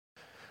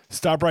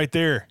Stop right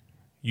there.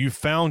 You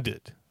found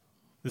it.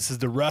 This is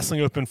the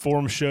Wrestling Open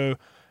Forum Show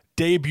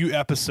debut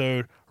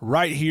episode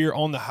right here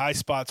on the High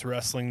Spots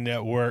Wrestling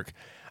Network.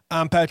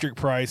 I'm Patrick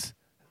Price.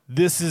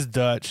 This is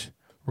Dutch.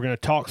 We're going to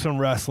talk some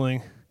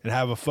wrestling and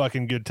have a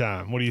fucking good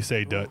time. What do you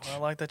say, Dutch? I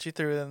like that you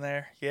threw it in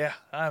there. Yeah,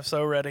 I'm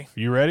so ready.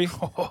 You ready?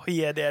 Oh,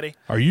 yeah, Daddy.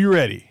 Are you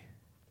ready?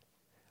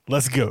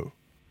 Let's go.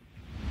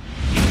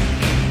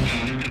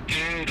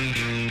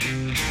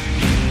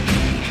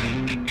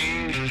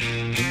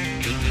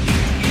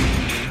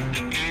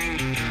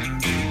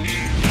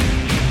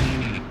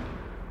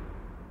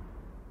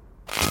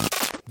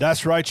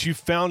 That's right, you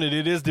found it.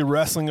 It is the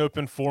Wrestling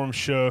Open Forum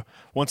Show.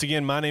 Once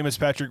again, my name is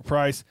Patrick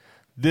Price.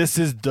 This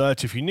is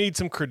Dutch. If you need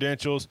some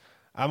credentials,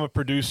 I'm a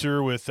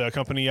producer with a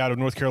company out of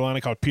North Carolina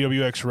called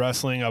PWX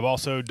Wrestling. I've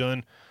also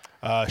done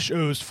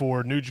shows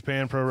for New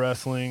Japan Pro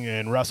Wrestling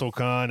and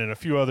WrestleCon and a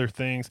few other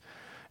things.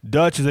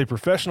 Dutch is a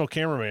professional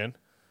cameraman.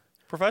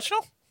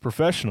 Professional?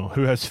 Professional,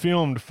 who has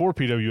filmed for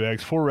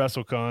PWX, for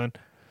WrestleCon,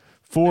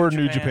 for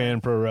New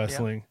Japan Pro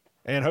Wrestling,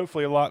 and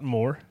hopefully a lot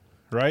more,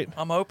 right?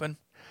 I'm open.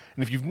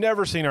 And if you've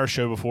never seen our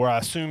show before, I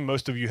assume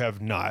most of you have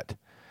not.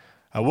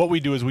 What we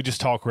do is we just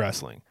talk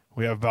wrestling.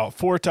 We have about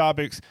 4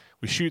 topics.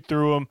 We shoot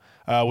through them.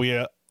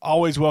 We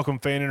always welcome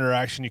fan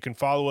interaction. You can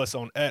follow us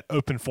on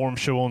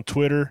 @OpenForumShow on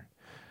Twitter,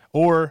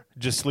 or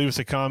just leave us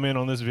a comment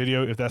on this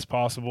video if that's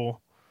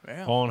possible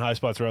on High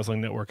Spots Wrestling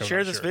Network.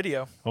 Share this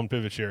video on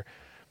Pivot Share.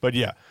 But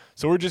yeah,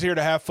 so we're just here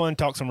to have fun,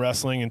 talk some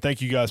wrestling, and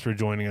thank you guys for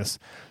joining us.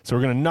 So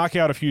we're going to knock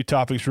out a few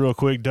topics real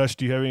quick. Dutch,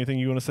 do you have anything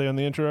you want to say on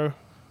the intro?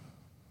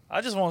 I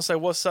just want to say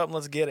what's up and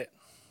let's get it.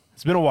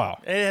 It's been a while.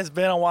 It has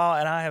been a while,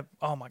 and I have,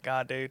 oh my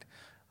God, dude.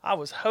 I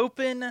was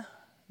hoping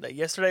that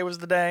yesterday was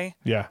the day.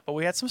 Yeah. But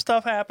we had some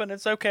stuff happen.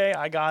 It's okay.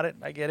 I got it.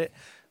 I get it.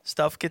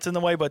 Stuff gets in the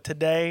way, but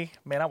today,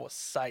 man, I was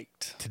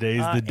psyched.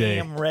 Today's the day.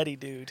 I am ready,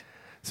 dude.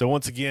 So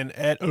once again,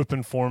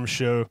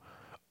 @OpenForumShow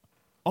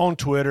on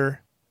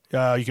Twitter.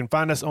 You can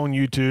find us on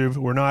YouTube.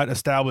 We're not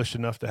established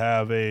enough to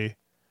have a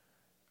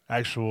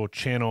actual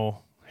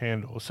channel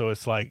handle. So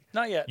it's like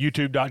not yet.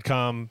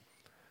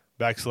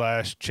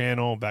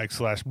 YouTube.com/channel/ blah,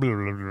 blah, blah,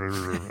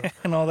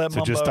 and all that.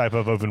 So just type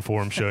up Open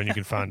Forum Show and you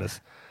can find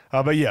us.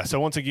 But yeah, so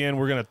once again,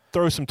 we're going to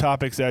throw some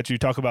topics at you,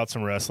 talk about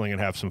some wrestling,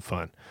 and have some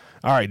fun.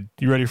 All right,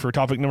 you ready for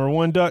topic number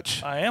 1,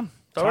 Dutch? I am.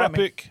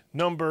 Topic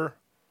number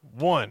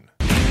 1.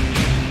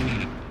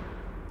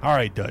 All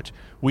right, Dutch.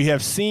 We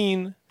have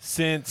seen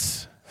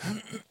since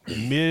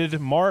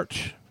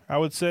mid-March, I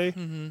would say,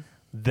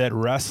 that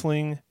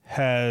wrestling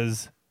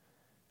has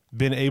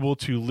been able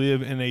to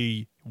live in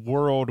a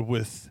world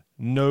with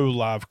no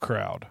live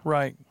crowd.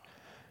 Right.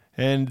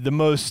 And the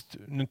most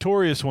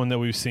notorious one that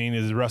we've seen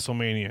is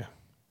WrestleMania.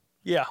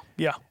 Yeah,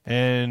 yeah.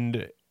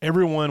 And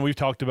everyone, we've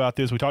talked about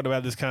this. We talked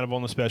about this kind of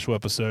on the special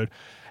episode.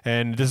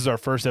 And this is our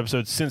first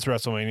episode since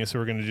WrestleMania, so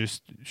we're going to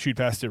just shoot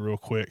past it real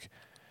quick.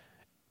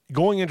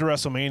 Going into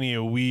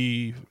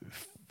WrestleMania,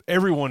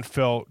 everyone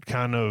felt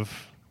kind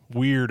of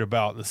weird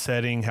about the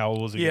setting, how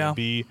was it going to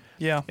be.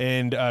 Yeah.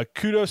 And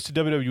kudos to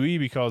WWE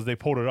because they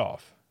pulled it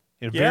off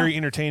in a very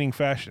entertaining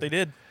fashion. They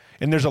did.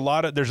 And there's a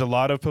lot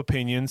of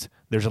opinions.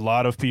 There's a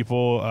lot of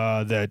people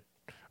that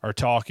are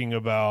talking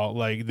about,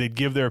 like, they'd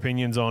give their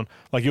opinions on,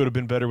 like, it would have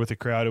been better with a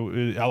crowd.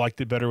 I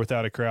liked it better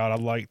without a crowd. I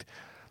liked,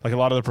 like, a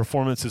lot of the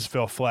performances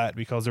fell flat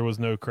because there was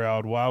no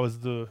crowd. Why was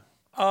the...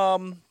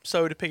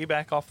 So to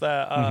piggyback off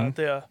that,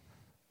 the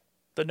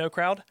no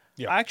crowd,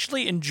 I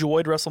actually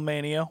enjoyed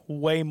WrestleMania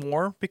way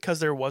more because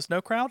there was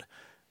no crowd.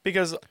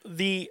 Because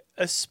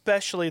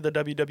especially the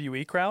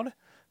WWE crowd,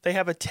 they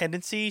have a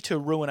tendency to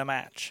ruin a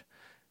match.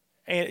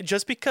 And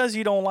just because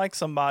you don't like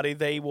somebody,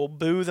 they will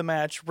boo the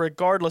match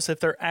regardless if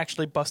they're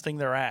actually busting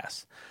their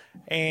ass.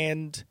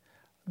 And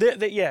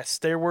yes,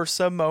 there were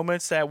some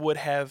moments that would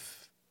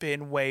have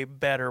been way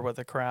better with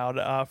the crowd.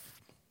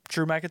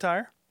 Drew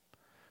McIntyre,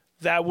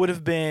 that would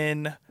have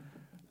been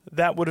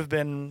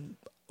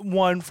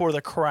one for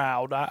the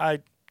crowd. I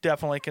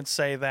definitely can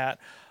say that.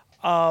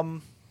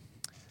 That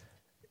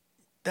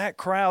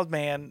crowd,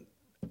 man,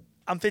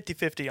 I'm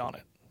 50-50 on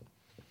it.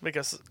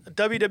 Because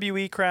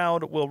WWE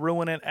crowd will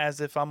ruin it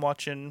as if I'm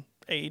watching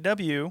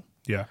AEW.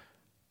 Yeah.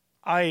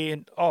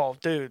 Dude,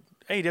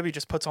 AEW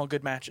just puts on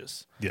good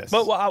matches. Yes.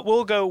 But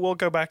we'll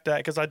go back to that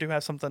because I do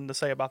have something to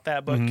say about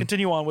that. But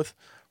continue on with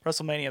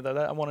WrestleMania, though.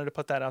 I wanted to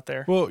put that out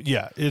there. Well,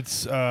 yeah,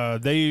 it's I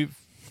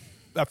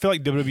feel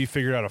like WWE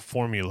figured out a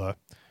formula,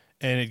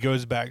 and it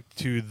goes back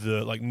to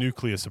the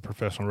nucleus of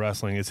professional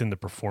wrestling. It's in the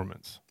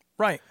performance.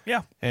 Right.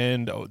 Yeah.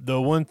 And the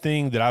one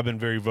thing that I've been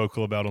very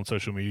vocal about on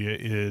social media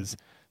is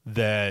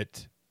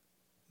that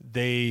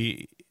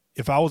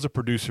if I was a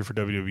producer for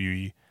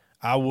WWE,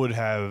 I would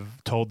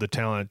have told the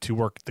talent to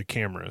work the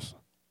cameras,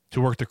 to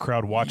work the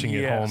crowd watching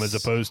at home, as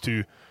opposed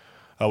to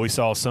we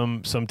saw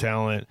some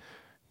talent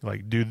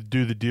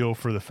do the deal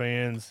for the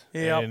fans,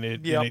 and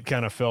it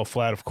kind of fell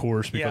flat, of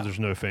course, because there's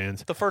no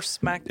fans. The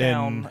first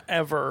SmackDown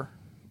ever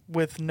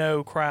with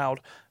no crowd,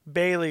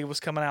 Bayley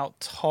was coming out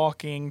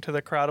talking to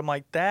the crowd. I'm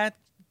like,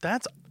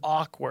 that's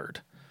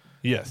awkward.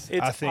 Yes,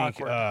 It's I think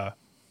awkward.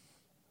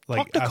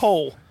 Talk to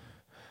Cole.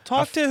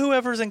 Talk to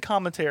whoever's in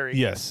commentary.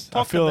 Yes,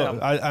 Talk to them.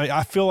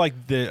 I feel like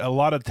a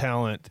lot of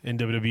talent in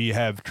WWE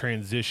have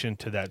transitioned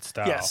to that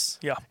style. Yes,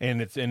 yeah,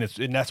 and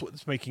that's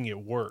what's making it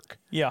work.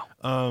 yeah.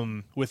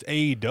 With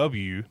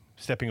AEW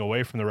stepping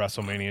away from the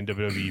WrestleMania and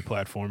WWE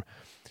platform,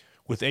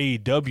 with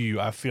AEW,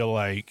 I feel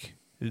like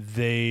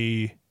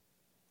they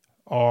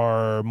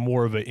are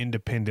more of an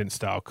independent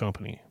style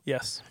company.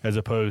 Yes, As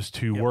opposed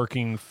to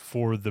working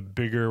for the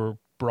bigger,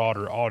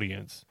 broader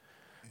audience.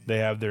 They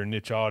have their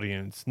niche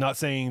audience. Not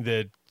saying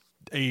that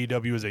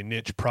AEW is a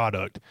niche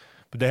product,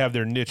 but they have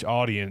their niche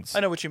audience.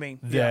 I know what you mean.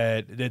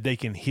 That they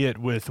can hit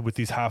with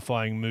these high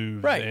flying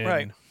moves,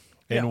 Right.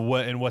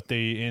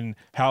 And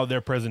how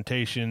their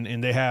presentation,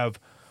 and they have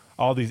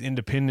all these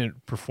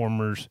independent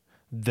performers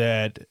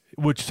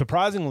which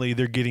surprisingly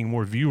they're getting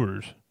more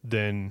viewers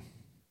than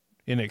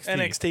NXT.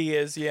 NXT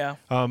is, yeah.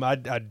 I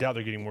doubt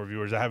they're getting more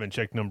viewers. I haven't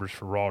checked numbers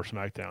for Raw or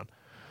SmackDown,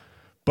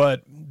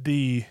 but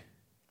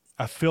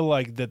I feel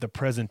like that the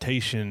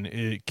presentation,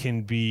 it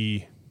can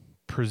be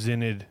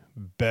presented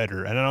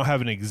better, and I don't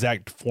have an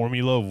exact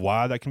formula of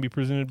why that can be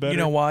presented better. You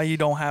know why you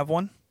don't have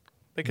one?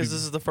 Because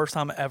this is the first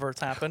time ever it's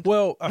happened.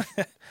 Well,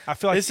 I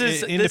feel like it's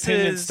an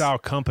independent style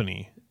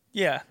company.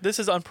 Yeah, this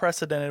is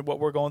unprecedented what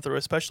we're going through,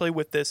 especially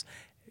with this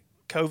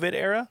COVID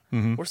era.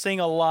 Mm-hmm. We're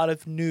seeing a lot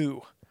of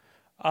new.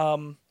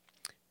 Okay,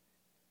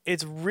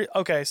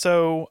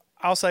 so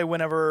I'll say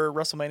whenever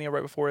WrestleMania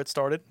right before it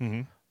started,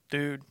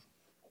 dude,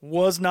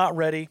 was not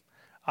ready.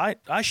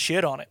 I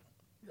shit on it.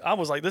 I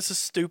was like, this is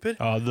stupid.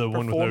 The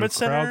one with Performance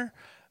Center,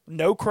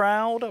 no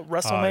crowd,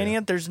 WrestleMania. Yeah.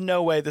 There's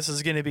no way this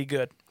is going to be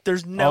good.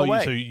 There's no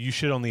way. So you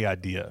shit on the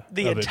idea,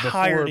 The of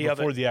entirety it of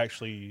it. before the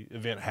actually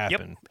event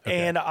happened. Yep.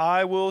 Okay. And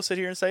I will sit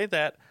here and say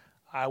that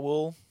I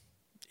will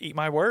eat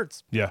my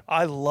words. Yeah.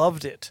 I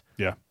loved it.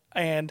 Yeah.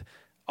 And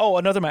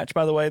another match,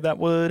 by the way, that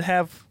would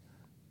have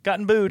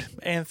gotten booed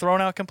and thrown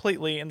out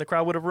completely, and the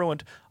crowd would have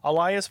ruined.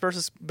 Elias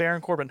versus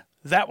Baron Corbin.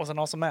 That was an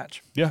awesome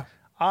match. Yeah.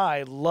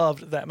 I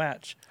loved that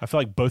match. I feel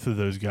like both of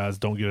those guys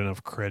don't get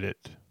enough credit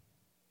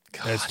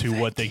as to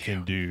what they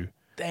can do.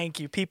 Thank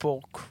you.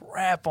 People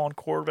crap on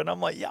Corbin. I'm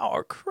like, y'all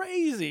are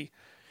crazy.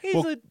 He's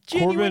Well, a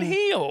genuine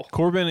heel.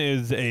 Corbin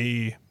is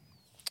a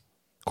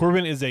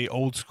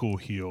old school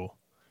heel,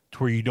 to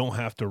where you don't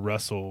have to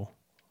wrestle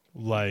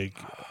like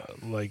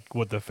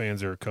what the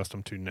fans are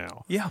accustomed to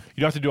now. Yeah.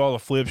 You don't have to do all the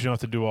flips. You don't have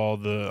to do all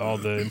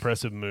the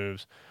impressive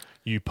moves.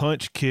 You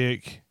punch,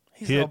 kick,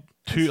 have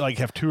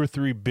 2 or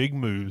 3 big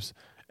moves,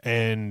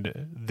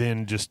 and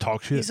then just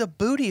talk shit. He's a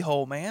booty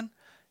hole, man.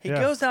 He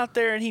goes out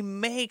there and he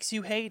makes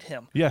you hate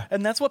him. Yeah.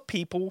 And that's what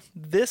people,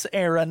 this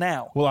era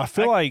now. Well, I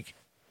feel like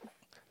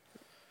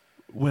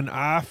when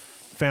I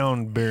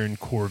found Baron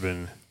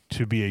Corbin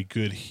to be a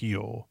good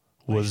heel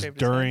was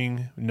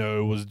during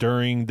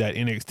that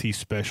NXT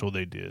special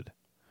they did.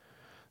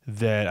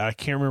 That I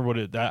can't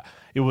remember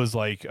it was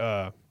like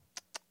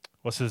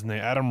what's his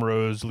name? Adam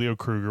Rose, Leo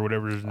Kruger,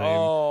 whatever his name.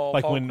 Oh,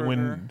 like Paul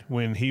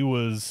when he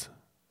was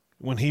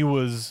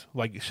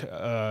like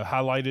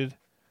highlighted.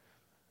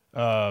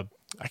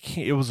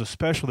 It was a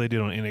special they did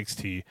on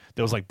NXT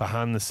that was like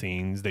behind the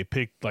scenes. They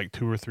picked like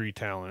 2 or 3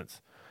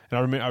 talents, and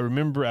I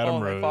remember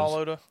Adam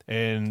Rose,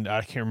 and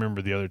I can't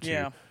remember the other 2.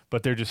 Yeah.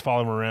 But they're just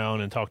following him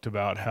around and talked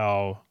about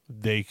how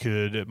they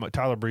could.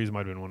 Tyler Breeze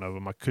might have been one of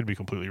them. I could be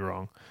completely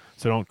wrong,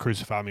 so don't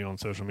crucify me on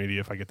social media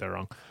if I get that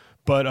wrong.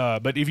 But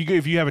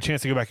if you have a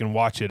chance to go back and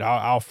watch it,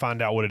 I'll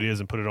find out what it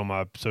is and put it on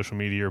my social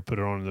media or put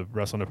it on the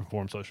Wrestling Open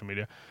Forum social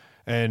media.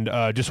 And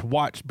just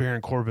watch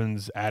Baron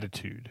Corbin's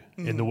attitude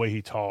and the way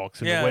he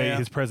talks and the way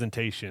his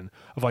presentation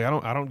of like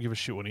I don't give a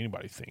shit what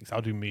anybody thinks.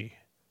 I'll do me.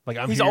 Like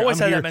He's always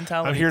had that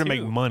mentality. I'm here to too.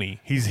 make money.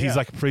 He's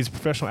like he's a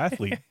professional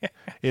athlete.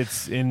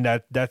 It's in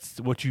that's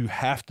what you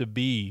have to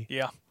be.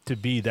 Yeah. To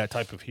be that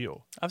type of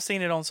heel. I've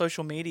seen it on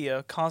social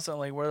media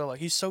constantly where they're like,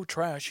 he's so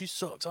trash. He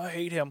sucks. I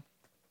hate him.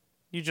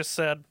 You just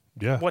said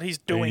what he's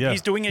doing. Yeah.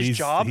 He's doing his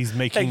job. He's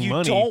making that you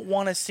money. don't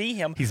want to see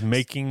him. He's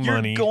making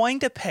money. You're going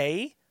to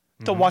pay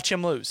to watch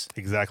him lose.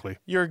 Exactly.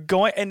 You're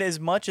going, and as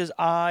much as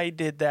I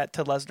did that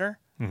to Lesnar,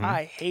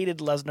 I hated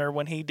Lesnar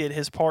when he did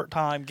his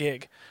part-time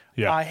gig.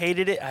 Yeah. I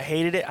hated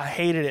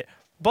it.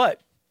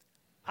 But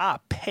I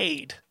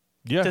paid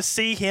to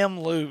see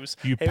him lose.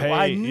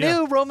 I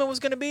knew Roman was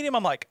going to beat him.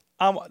 I'm like,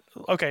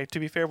 okay, to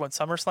be fair, when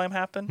SummerSlam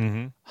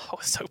happened, I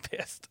was so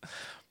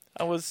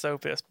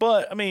pissed.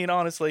 But, I mean,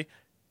 honestly,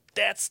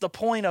 that's the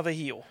point of a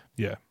heel.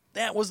 Yeah.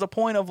 That was the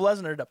point of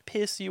Lesnar, to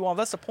piss you off.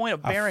 That's the point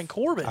of Baron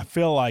Corbin. I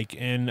feel like,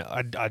 and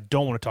I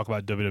don't want to talk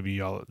about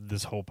WWE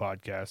this whole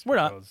podcast. We're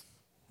not.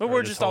 But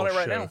we're just on it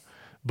right now.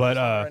 But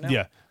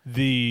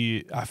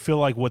I feel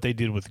like what they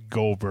did with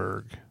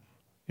Goldberg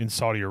in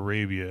Saudi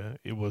Arabia,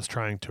 it was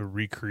trying to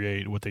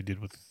recreate what they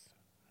did with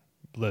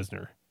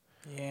Lesnar.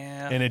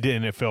 Yeah. And it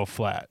didn't. It fell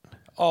flat.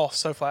 Oh,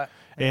 so flat.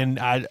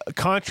 And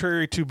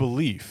contrary to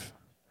belief,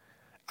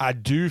 I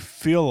do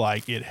feel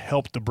like it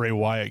helped the Bray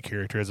Wyatt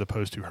character as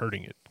opposed to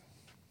hurting it.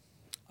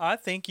 I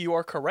think you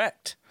are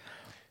correct.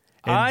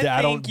 And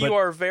I think you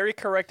are very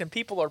correct, and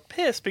people are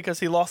pissed because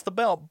he lost the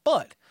belt.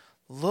 But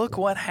look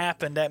what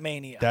happened at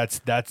Mania.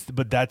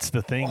 But that's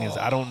the thing is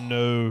I don't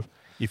know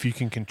if you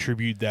can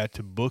contribute that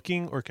to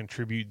booking or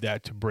contribute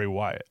that to Bray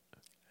Wyatt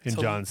and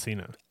John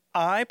Cena.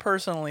 I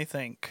personally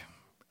think,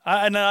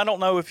 and I don't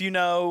know if you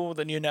know,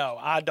 then you know.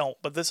 I don't,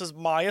 but this is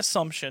my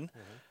assumption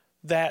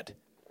that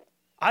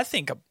I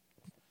think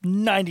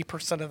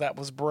 90% of that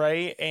was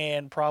Bray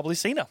and probably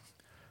Cena.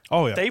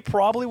 Oh, yeah. They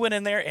probably went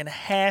in there and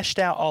hashed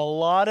out a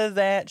lot of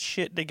that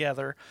shit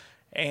together,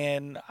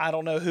 and I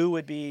don't know who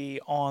would be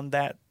on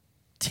that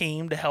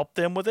team to help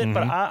them with it,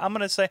 but I'm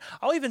going to say,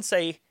 I'll even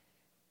say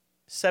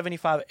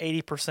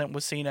 75-80%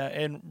 was Cena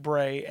and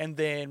Bray, and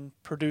then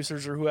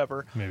producers or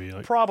whoever maybe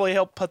like probably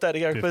helped put that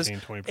together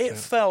 15-20%. it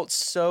felt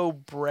so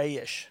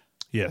Bray-ish.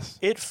 Yes.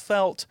 It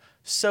felt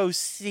so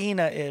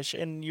Cena-ish,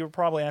 and you're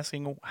probably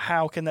asking,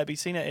 how can that be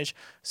Cena-ish?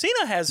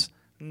 Cena has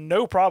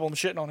no problem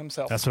shitting on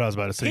himself. That's what I was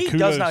about to say. He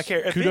does not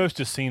care. Kudos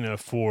to Cena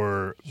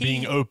for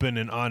being open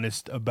and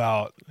honest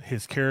about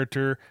his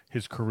character,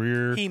 his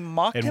career. He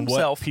mocked and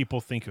himself. what people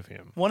think of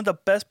him. One of the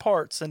best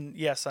parts, and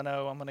yes, I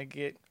know I'm going to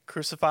get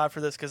crucified for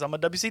this because I'm a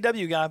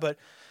WCW guy, but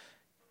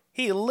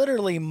he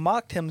literally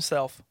mocked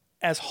himself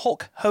as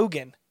Hulk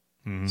Hogan,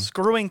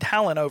 screwing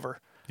talent over.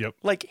 Yep.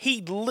 Like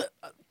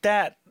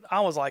that,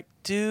 I was like,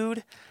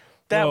 dude,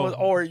 that was,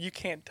 or you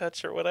can't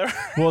touch or whatever.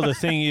 Well, the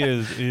thing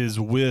is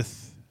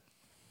with.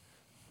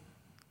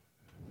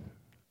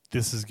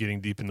 This is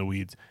getting deep in the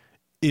weeds.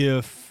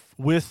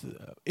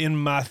 In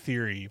my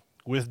theory,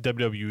 with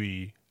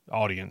WWE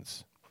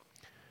audience,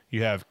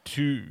 you have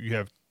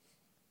two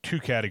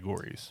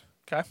categories.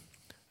 Okay.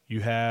 You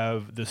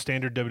have the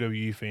standard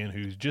WWE fan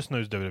who just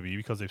knows WWE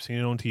because they've seen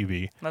it on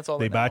TV. That's all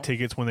they they buy know.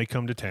 tickets when they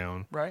come to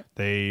town. Right.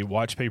 They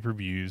watch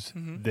pay-per-views.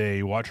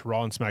 They watch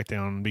Raw and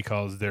SmackDown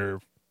because their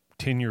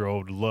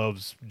 10-year-old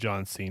loves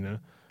John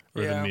Cena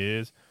or The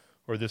Miz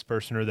or this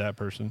person or that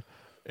person.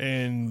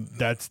 And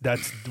that's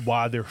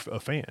why they're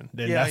a fan.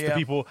 And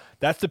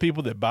that's the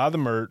people that buy the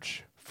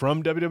merch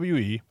from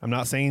WWE. I'm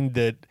not saying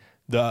that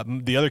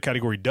the other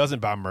category doesn't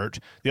buy merch.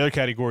 The other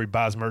category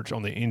buys merch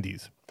on the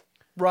indies.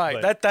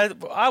 Right. But that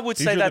I would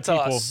say that's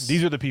us.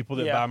 These are the people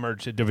that buy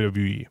merch at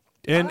WWE.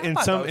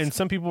 And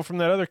some people from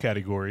that other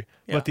category.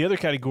 Yeah. But the other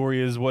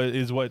category is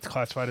what's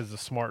classified as the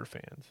smart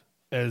fans.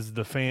 As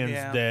the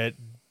fans that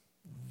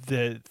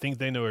think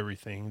they know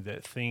everything,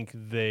 that think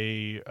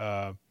they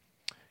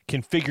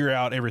can figure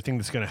out everything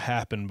that's going to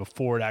happen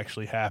before it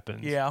actually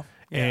happens. Yeah.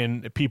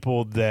 And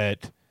people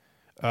that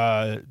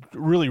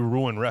really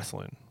ruin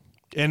wrestling.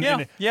 And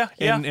I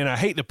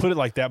hate to put it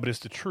like that, but it's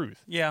the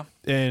truth. Yeah.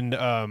 And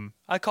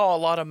I call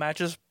a lot of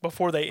matches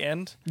before they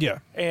end. Yeah.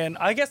 And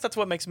I guess that's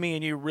what makes me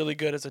and you really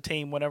good as a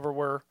team when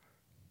we're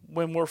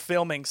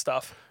filming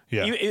stuff.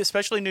 Yeah.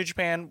 Especially New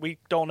Japan, we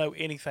don't know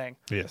anything.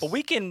 Yes. But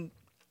we can.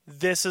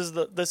 This is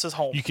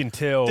home. You can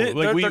tell.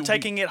 They're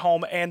taking it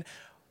home, and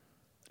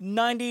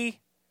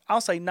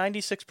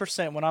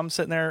 96% when I'm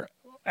sitting there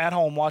at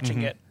home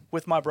watching it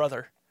with my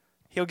brother,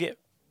 he'll get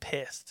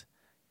pissed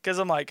because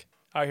I'm like,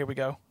 all right, here we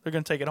go. They're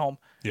going to take it home.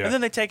 Yeah. And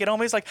then they take it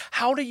home. He's like,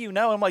 how do you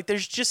know? I'm like,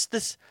 there's just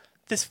this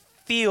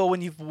feel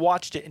when you've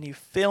watched it and you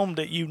filmed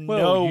it,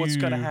 know what's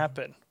going to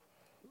happen.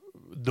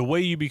 The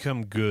way you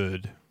become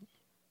good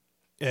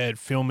at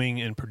filming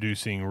and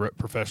producing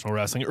professional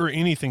wrestling, or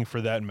anything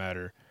for that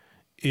matter,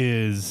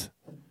 is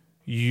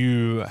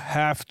you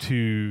have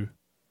to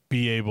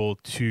be able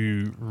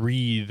to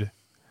read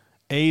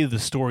the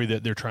story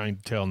that they're trying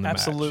to tell in the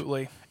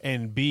Absolutely. match,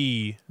 and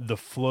B, the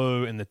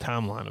flow and the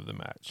timeline of the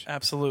match.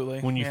 Absolutely.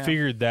 When you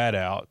figured that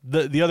out,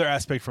 the other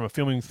aspect from a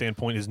filming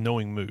standpoint is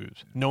knowing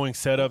moves, knowing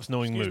setups,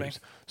 knowing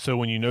moves. So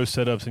when you know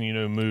setups and you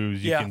know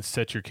moves, you can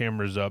set your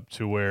cameras up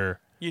to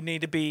where you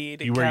need to be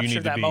to where capture you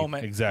need that to be.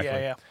 moment. Exactly.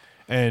 Yeah.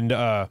 And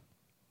I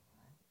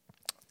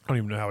don't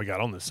even know how we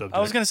got on this subject. I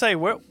was going to say,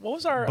 what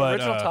was our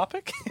original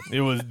topic? It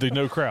was the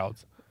no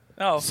crowds.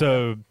 Oh.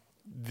 So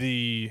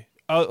the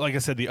like I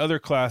said, the other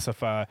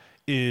classify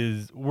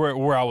is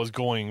where I was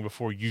going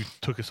before you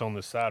took us on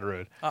this side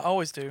road. I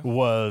always do.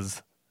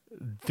 Was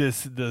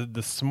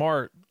the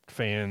smart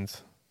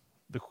fans,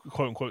 the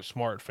quote unquote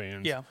smart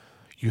fans? Yeah.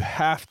 You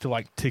have to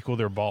like tickle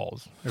their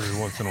balls every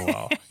once in a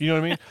while. You know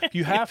what I mean?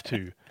 You have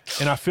to.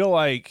 And I feel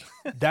like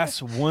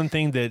that's one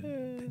thing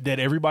that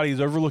everybody's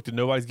overlooked and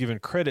nobody's given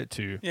credit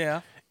to. Yeah.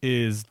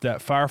 Is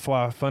that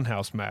Firefly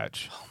Funhouse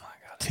match? Oh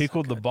my God!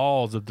 Tickled the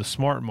balls of the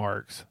smart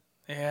marks.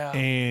 Yeah.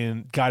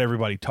 And got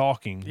everybody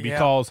talking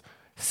because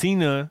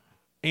Cena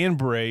and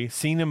Bray,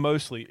 Cena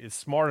mostly, is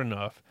smart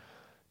enough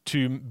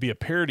to be a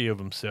parody of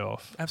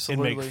himself.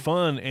 Absolutely. And make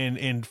fun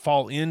and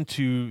fall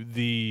into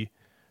the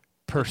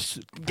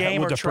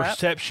game or the trap.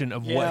 Perception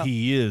of what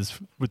he is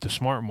with the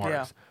smart marks.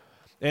 Yeah.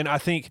 And I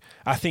think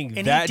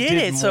and that he did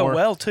it more, so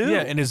well too.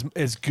 Yeah, and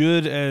as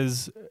good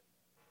as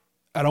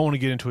I don't want to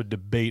get into a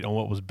debate on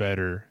what was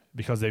better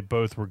because they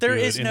both were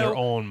good in their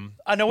own.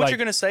 I know what you're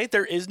going to say.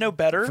 There is no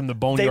better from the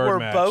Boneyard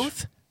match. They were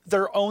both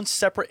their own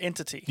separate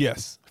entity.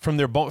 Yes, from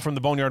the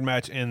Boneyard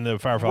match and the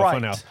Firefly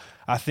Funhouse.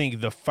 I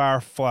think the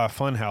Firefly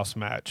Funhouse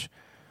match,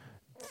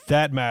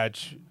 that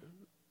match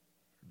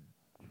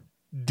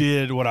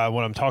did what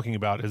I'm talking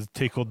about is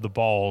tickled the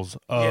balls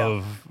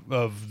of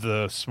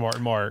the Smart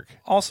Mark.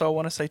 Also, I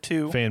want to say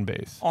too, fan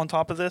base. On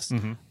top of this,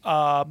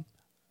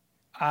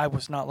 I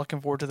was not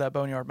looking forward to that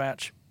Boneyard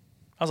match.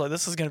 I was like,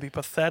 this is going to be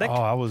pathetic.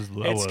 Oh,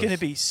 It's going to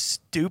be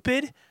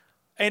stupid,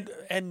 and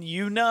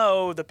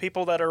the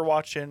people that are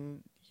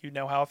watching,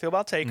 how I feel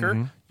about Taker.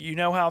 Mm-hmm. You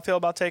know how I feel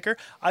about Taker.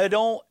 I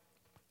don't.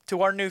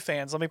 To our new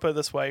fans, let me put it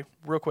this way,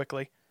 real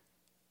quickly.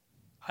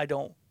 I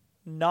don't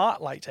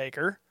not like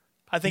Taker.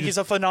 I think he's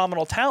a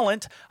phenomenal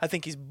talent. I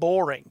think he's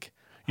boring.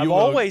 I've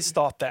always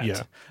thought that.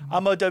 Yeah.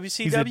 I'm a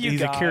WCW guy.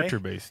 He's a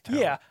character-based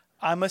talent. Yeah.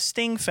 I'm a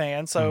Sting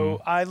fan,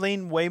 so I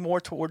lean way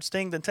more towards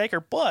Sting than Taker.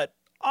 But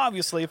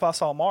obviously, if I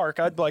saw Mark,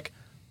 I'd be like,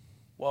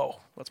 whoa,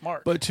 that's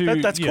Mark. But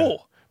that's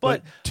cool.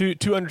 But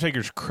to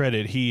Undertaker's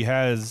credit, he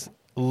has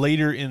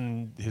later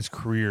in his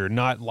career,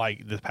 not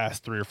like the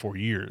past 3 or 4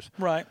 years.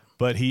 Right.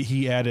 But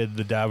he added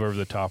the dive over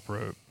the top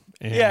rope.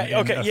 And,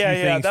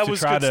 That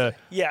was good.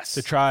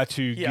 To try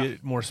to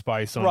get more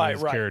spice on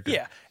his character.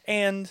 Yeah,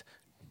 and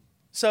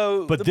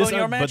so but the this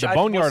Boneyard match, but the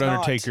Boneyard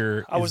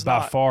Undertaker is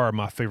by far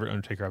my favorite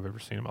Undertaker I've ever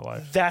seen in my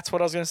life. That's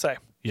what I was going to say.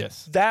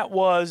 Yes, that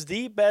was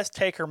the best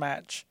Taker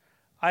match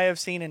I have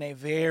seen in a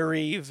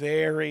very,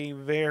 very,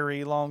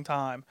 very long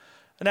time.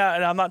 Now,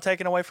 and I'm not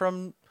taking away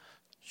from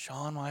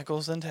Shawn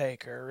Michaels and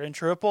Taker and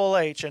Triple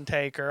H and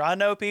Taker. I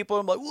know people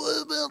are like,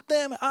 what about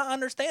them? I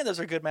understand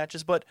those are good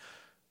matches, but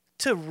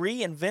to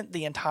reinvent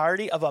the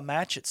entirety of a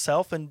match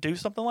itself and do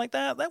something like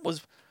that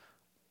was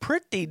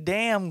pretty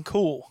damn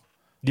cool.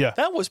 Yeah.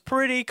 That was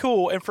pretty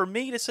cool. And for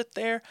me to sit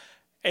there,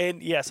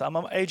 and yes, I'm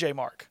an AJ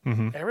Mark.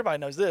 Mm-hmm. Everybody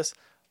knows this.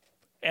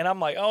 And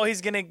I'm like, oh,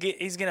 he's gonna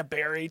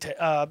bury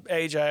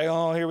AJ.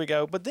 Oh, here we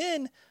go. But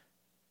then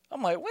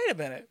I'm like, wait a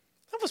minute,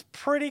 that was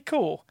pretty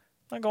cool.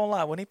 Not gonna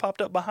lie, when he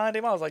popped up behind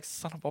him, I was like,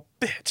 son of a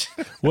bitch.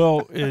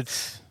 Well,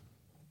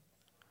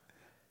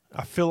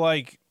 I feel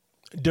like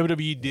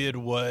WWE did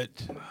what,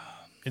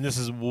 and this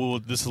is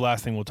the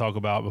last thing we'll talk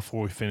about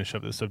before we finish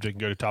up this subject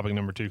and go to topic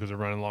number 2 because we're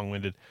running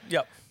long-winded.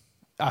 Yep.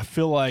 I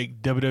feel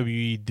like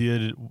WWE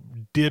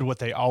did what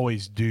they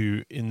always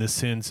do in the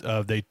sense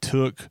of they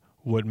took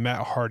what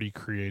Matt Hardy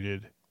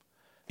created.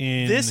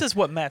 This is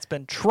what Matt's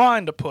been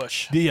trying to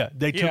push. Yeah,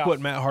 they took what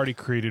Matt Hardy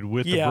created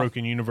with the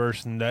Broken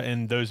Universe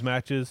and those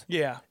matches.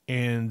 Yeah.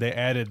 And they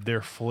added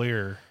their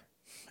flair.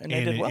 And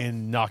they did well.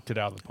 And knocked it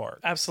out of the park.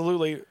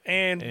 Absolutely.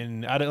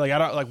 And I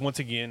don't once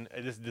again,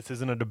 this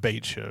isn't a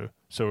debate show,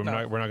 so we're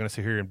not going to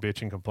sit here and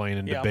bitch and complain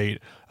and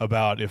debate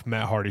about if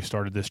Matt Hardy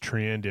started this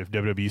trend, if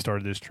WWE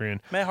started this trend.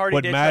 Matt Hardy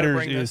what did matters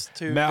try to bring is this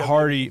to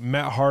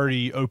Matt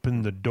Hardy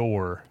opened the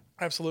door.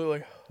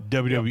 Absolutely.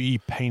 WWE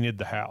painted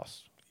the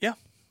house. Yeah.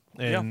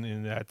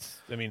 And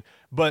that's,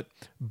 but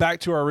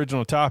back to our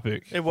original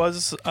topic. It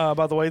was,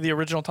 by the way, the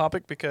original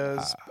topic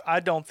because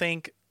I don't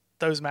think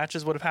those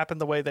matches would have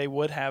happened the way they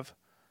would have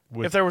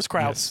if there was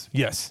crowds.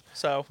 Yes.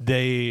 So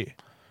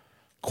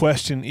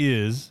question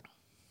is,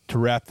 to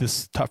wrap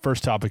this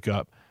first topic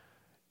up,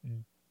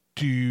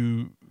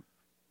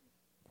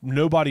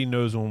 nobody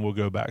knows when we'll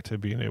go back to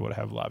being able to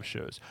have live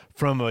shows.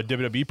 From a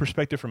WWE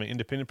perspective, from an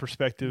independent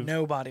perspective.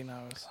 Nobody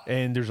knows.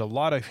 And there's a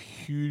lot of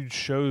huge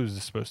shows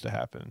that's supposed to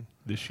happen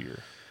this year,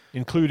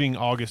 including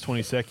August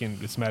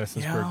 22nd. It's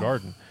Madison Square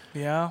Garden.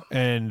 Yeah.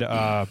 And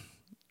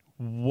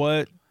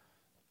what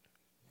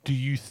do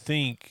you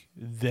think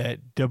that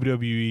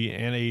WWE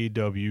and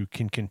AEW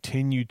can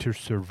continue to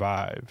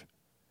survive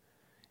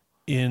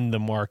in the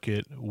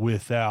market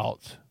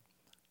without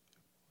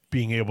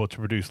being able to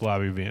produce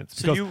live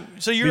events?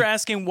 So you're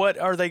asking what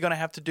are they going to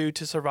have to do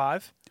to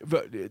survive?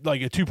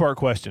 Like a 2-part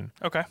question.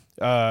 Okay.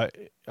 I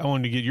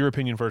wanted to get your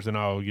opinion first, and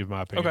I'll give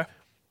my opinion. Okay.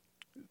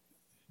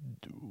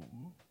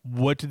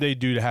 What do they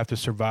do to have to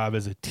survive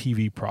as a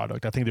TV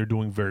product? I think they're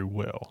doing very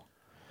well.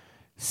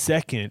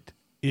 Second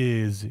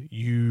is,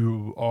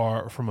 you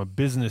are, from a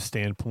business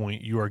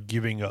standpoint, you are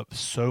giving up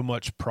so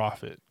much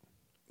profit.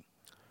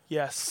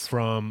 Yes.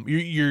 From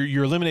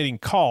you're eliminating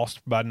cost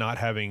by not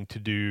having to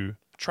do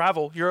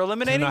travel. You're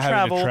eliminating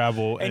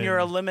travel, and you're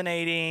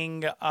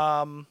eliminating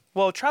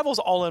travel's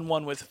all in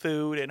one with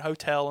food and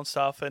hotel and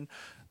stuff, and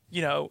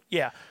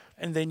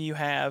and then you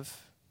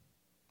have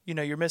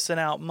you're missing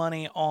out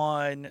money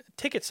on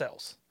ticket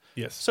sales.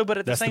 Yes. So, but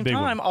at the same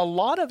time, a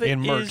lot of it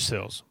and merch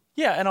sales.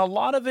 Yeah, and a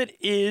lot of it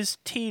is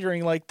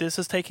teetering, like this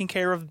is taking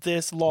care of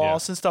this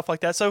loss and stuff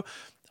like that. So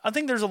I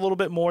think there's a little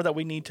bit more that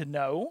we need to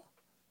know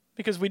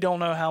because we don't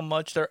know how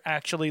much they're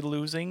actually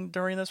losing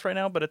during this right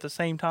now. But at the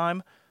same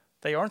time,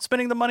 they aren't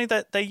spending the money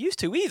that they used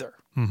to either.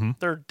 Mm-hmm.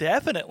 They're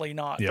definitely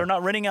not. Yeah. They're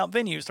not renting out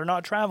venues. They're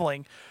not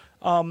traveling.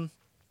 But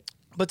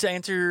to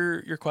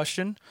answer your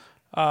question,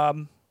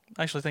 I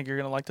actually think you're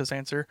going to like this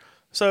answer.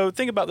 So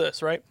think about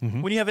this, right?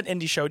 Mm-hmm. When you have an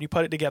indie show and you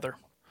put it together,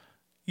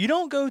 you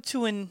don't go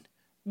to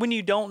when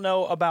you don't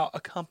know about a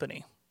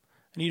company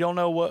and you don't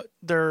know what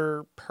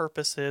their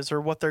purpose is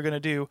or what they're going to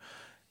do,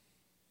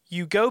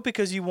 you go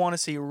because you want to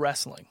see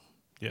wrestling.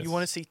 Yes. You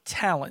want to see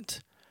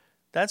talent.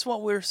 That's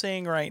what we're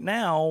seeing right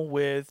now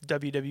with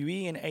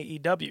WWE and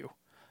AEW.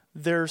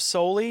 They're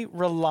solely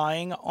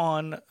relying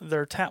on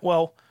their talent.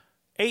 Well,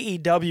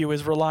 AEW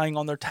is relying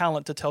on their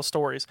talent to tell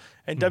stories,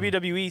 and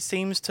WWE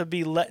seems to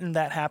be letting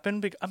that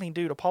happen. I mean,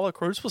 dude, Apollo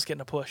Crews was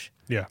getting a push.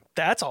 Yeah.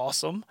 That's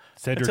awesome.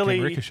 Cedric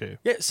and Ricochet.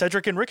 Yeah,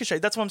 Cedric and Ricochet.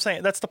 That's what I'm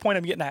saying. That's the point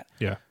I'm getting at.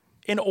 Yeah.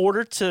 In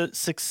order to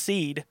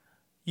succeed,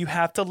 you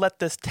have to let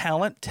this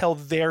talent tell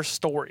their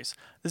stories.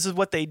 This is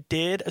what they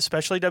did,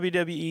 especially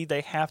WWE.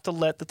 They have to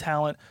let the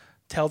talent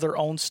tell their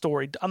own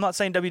story. I'm not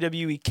saying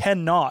WWE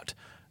cannot.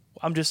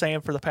 I'm just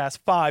saying for the past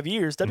 5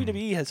 years,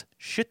 WWE has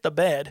shit the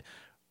bed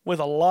with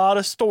a lot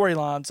of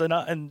storylines,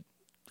 and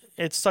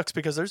it sucks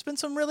because there's been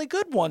some really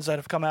good ones that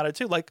have come out of it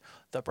too, like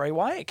the Bray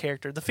Wyatt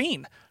character, The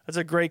Fiend. That's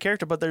a great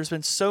character, but there's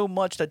been so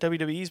much that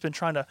WWE's been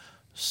trying to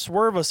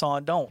swerve us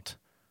on. Don't.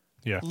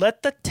 Yeah.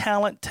 Let the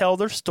talent tell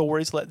their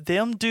stories. Let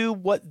them do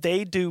what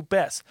they do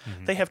best.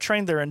 They have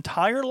trained their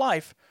entire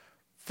life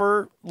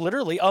for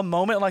literally a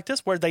moment like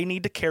this where they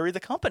need to carry the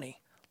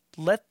company.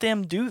 Let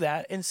them do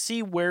that and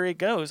see where it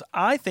goes.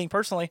 I think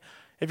personally,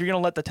 if you're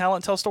going to let the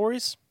talent tell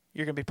stories,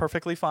 you're going to be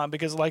perfectly fine,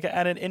 because like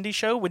at an indie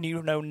show, when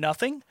you know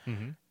nothing,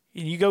 and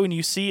you go and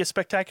you see a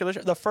spectacular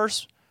show. The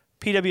first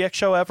PWX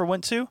show I ever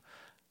went to,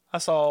 I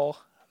saw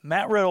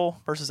Matt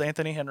Riddle versus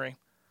Anthony Henry.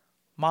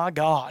 My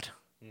God.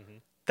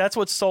 That's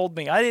what sold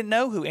me. I didn't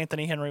know who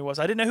Anthony Henry was.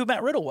 I didn't know who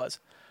Matt Riddle was.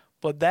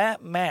 But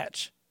that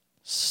match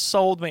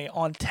sold me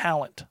on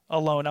talent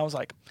alone. I was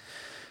like,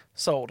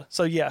 sold.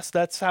 So yes,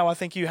 that's how I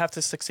think you have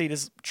to succeed,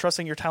 is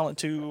trusting your talent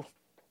to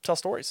tell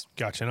stories.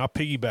 Gotcha. And I'll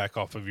piggyback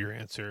off of your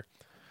answer,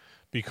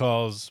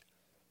 because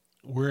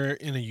we're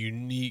in a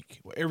unique,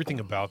 everything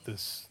about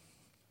this,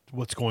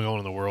 what's going on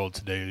in the world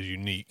today is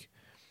unique.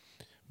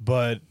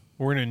 But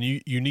we're in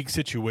a unique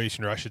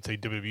situation, or I should say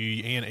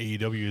WWE and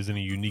AEW is in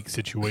a unique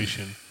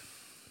situation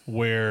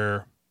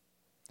where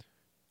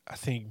I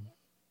think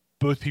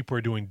both people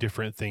are doing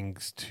different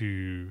things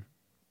to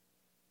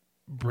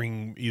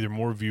bring either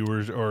more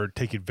viewers or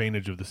take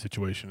advantage of the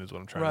situation, is what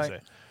I'm trying to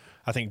say.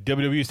 I think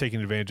WWE is taking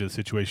advantage of the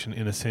situation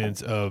in a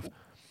sense of,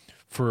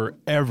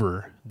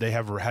 forever they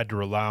have had to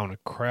rely on a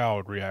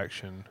crowd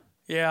reaction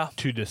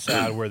to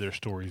decide where their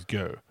stories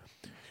go.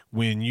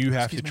 When you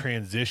have to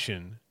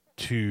transition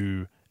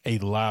to a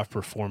live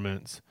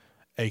performance,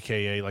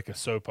 aka like a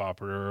soap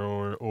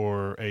opera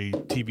or a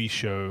TV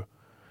show,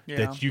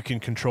 that you can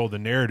control the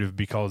narrative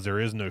because there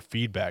is no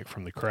feedback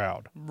from the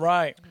crowd.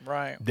 Right.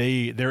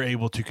 They're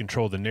able to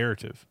control the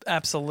narrative.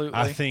 Absolutely.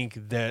 I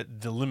think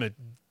that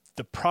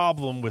the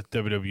problem with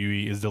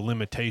WWE is the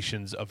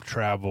limitations of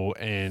travel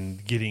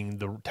and getting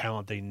the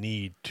talent they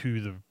need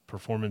to the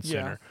performance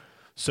center.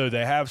 So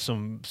they have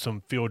some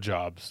field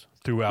jobs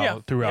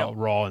throughout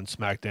Raw and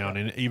SmackDown,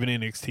 and even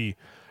NXT.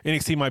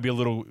 NXT might be a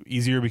little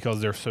easier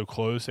because they're so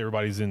close.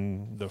 Everybody's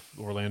in the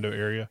Orlando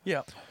area.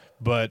 Yeah.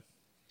 But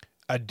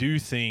I do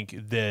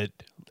think that,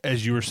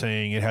 as you were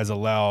saying, it has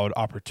allowed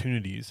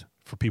opportunities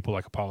for people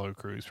like Apollo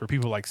Crews, for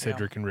people like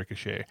Cedric and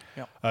Ricochet,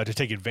 to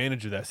take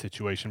advantage of that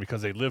situation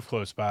because they live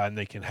close by and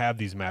they can have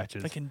these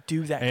matches. They can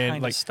do that and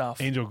kind like of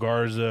stuff. Angel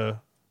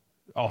Garza,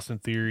 Austin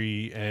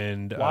Theory,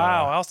 and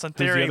Austin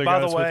Theory, by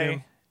the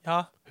way.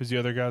 Huh? Who's the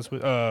other guys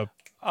with? God,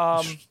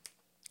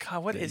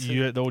 what is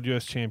it? The old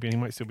U.S. champion. He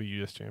might still be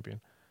U.S.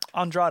 champion.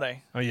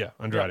 Andrade. Oh yeah,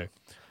 Andrade.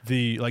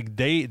 Yep.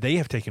 They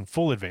have taken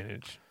full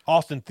advantage.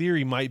 Austin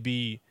Theory might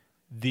be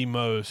the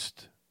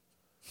most,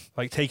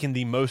 taking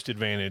the most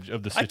advantage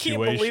of the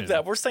situation. I can't believe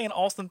that we're saying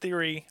Austin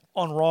Theory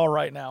on Raw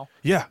right now.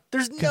 Yeah,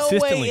 there's no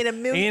way in a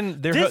million.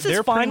 And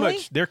they're pretty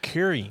much they're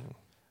carrying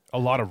a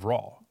lot of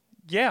Raw.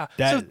 Yeah,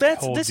 so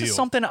this is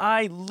something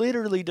I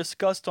literally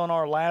discussed on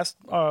our last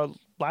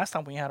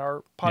time we had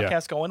our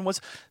podcast going. Was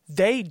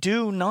they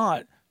do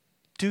not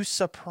do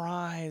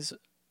surprise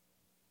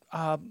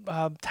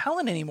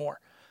talent anymore.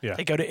 Yeah.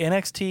 They go to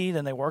NXT,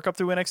 then they work up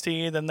through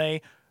NXT, then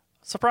they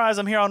surprise,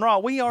 I'm here on Raw.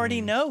 We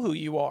already know who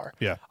you are.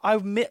 Yeah. I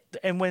admit,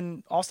 and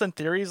when Austin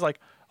Theory is like,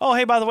 oh,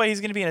 hey, by the way, he's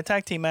going to be in a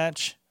tag team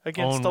match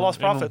against the Lost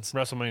Prophets.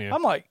 WrestleMania.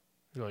 I'm like,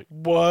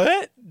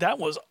 what? That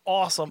was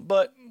awesome.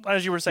 But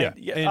as you were saying,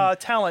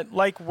 talent,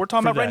 like we're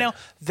talking about right now,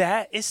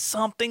 that is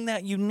something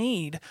that you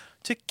need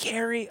to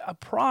carry a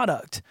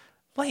product.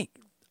 Like,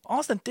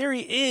 Austin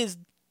Theory is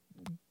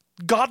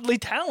godly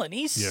talent.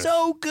 He's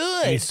so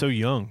good. And he's so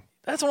young.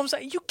 That's what I'm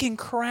saying. You can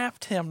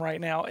craft him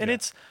right now. And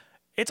it's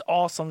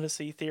awesome to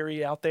see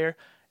Theory out there.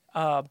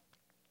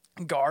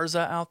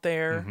 Garza out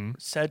there.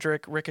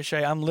 Cedric,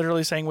 Ricochet. I'm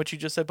literally saying what you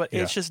just said, but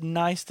it's just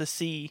nice to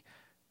see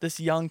this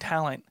young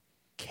talent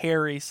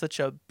carry such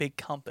a big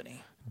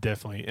company.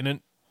 Definitely. And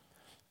then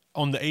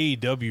on the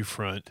AEW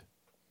front,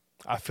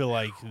 I feel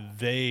like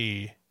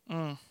they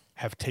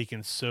have taken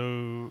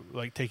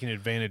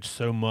advantage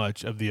so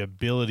much of the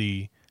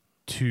ability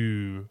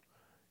to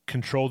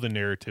control the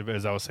narrative,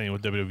 as I was saying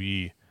with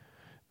WWE,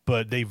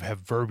 but they have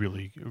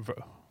verbally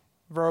controlled.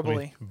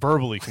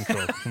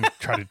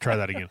 try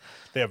that again.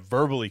 They have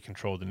verbally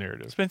controlled the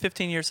narrative. It's been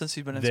 15 years since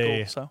he's been in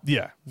school. So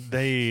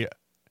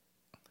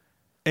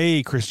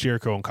Chris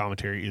Jericho on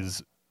commentary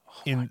is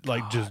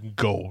just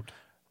gold.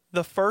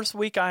 The first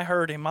week I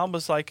heard him, I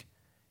was like,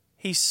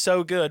 he's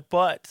so good,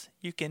 but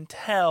you can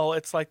tell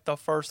it's like the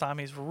first time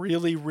he's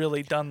really,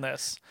 really done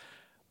this.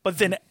 But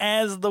then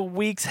as the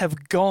weeks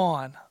have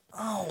gone,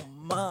 oh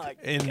my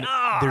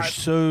God. They're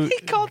so He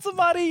called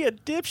somebody a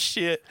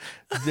dipshit.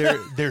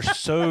 they're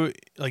so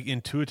like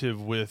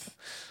intuitive with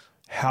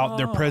how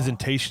their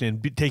presentation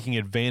and taking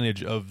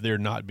advantage of there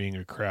not being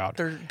a crowd.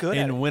 They're good at it.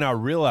 And when I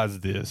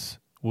realized this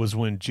was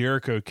when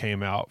Jericho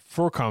came out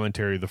for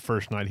commentary the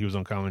first night he was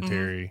on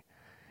commentary,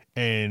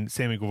 and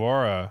Sammy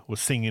Guevara was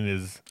singing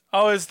his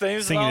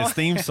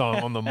theme song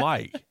on the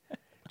mic.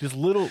 Just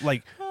little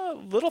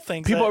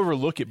things. People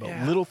overlook it, but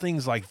little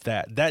things like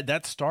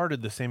that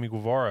started the Sammy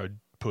Guevara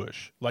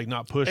push. Like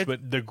not push,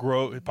 but the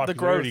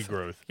popularity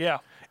growth. Yeah.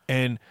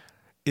 And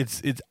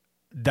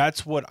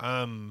that's what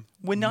I'm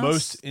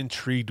most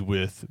intrigued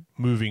with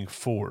moving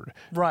forward.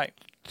 Right.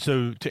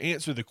 So to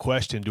answer the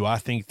question, do I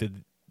think that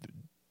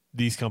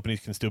these companies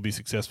can still be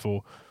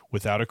successful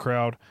without a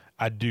crowd?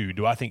 I do.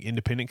 Do I think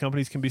independent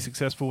companies can be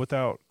successful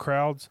without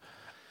crowds?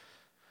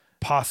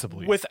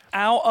 Possibly.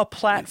 Without a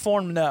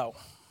platform, no.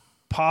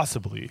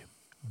 Possibly.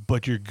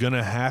 But you're going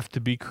to have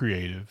to be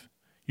creative.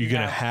 You're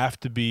going to have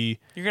to be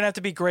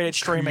great at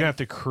streaming. You're going to have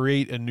to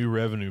create a new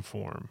revenue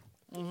form.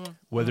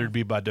 Whether it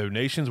be by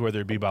donations,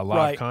 whether it be by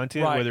live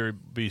content, whether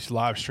it be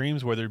live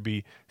streams, whether it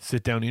be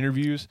sit-down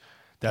interviews.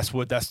 That's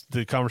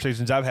the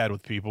conversations I've had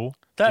with people.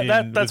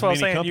 That's what I'm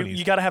saying.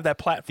 You got to have that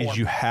platform.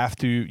 You have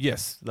to,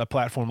 a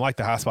platform like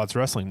the High Spots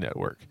Wrestling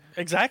Network.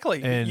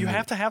 Exactly. And you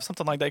have to have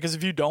something like that, because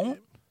if you don't,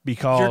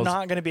 you're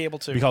not going to be able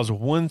to. Because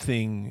one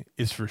thing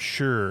is for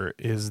sure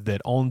is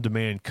that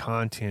on-demand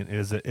content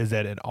is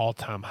at an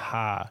all-time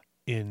high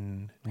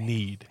in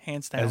need,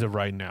 hands down, as of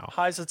right now,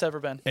 highest it's ever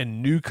been.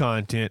 And new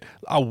content.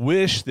 I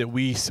wish that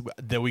we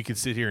could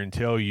sit here and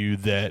tell you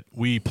that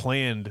we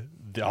planned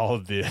all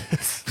of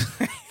this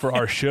for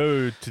our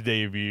show to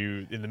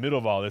debut in the middle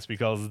of all this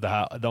because of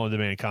the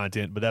on-demand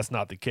content, but that's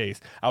not the case.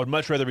 I would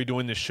much rather be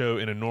doing this show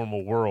in a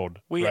normal world.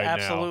 We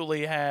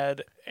absolutely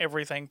had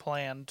everything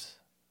planned.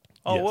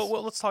 Oh, yes.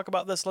 Well, let's talk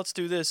about this. Let's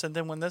do this, and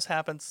then when this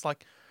happens, it's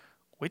like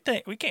we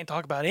can't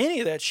talk about any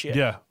of that shit.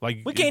 Yeah, like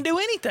we can't do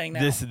anything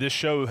now. This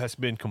show has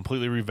been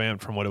completely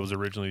revamped from what it was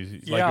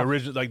originally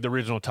like the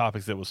original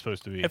topics that it was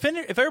supposed to be. If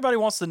everybody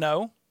wants to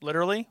know,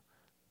 literally,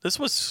 this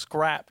was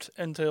scrapped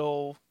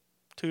until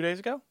 2 days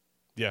ago.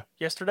 Yeah.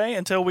 Yesterday,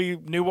 until we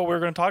knew what we were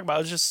going to talk about.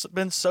 It's just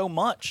been so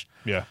much.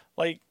 Yeah.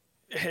 Like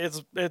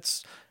it's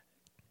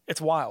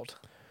wild.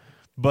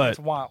 But it's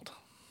wild.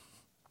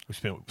 We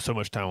spent so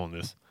much time on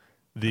this.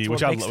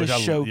 Which makes this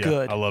show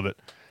good. I love it.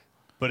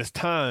 But it's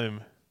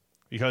time,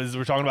 because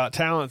we're talking about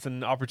talents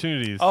and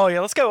opportunities. Oh yeah,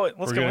 let's go.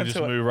 We're going to just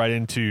move right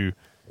into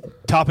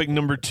topic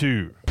number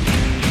 2. All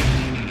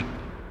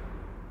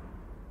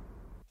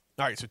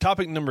right, so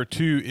topic number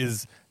 2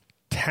 is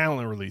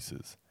talent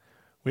releases.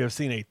 We have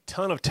seen a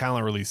ton of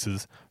talent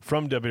releases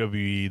from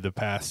WWE the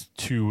past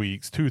 2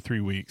 or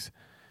 3 weeks.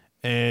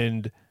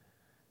 And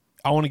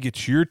I want to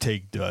get your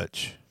take,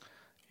 Dutch,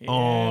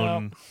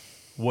 on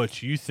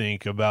what you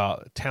think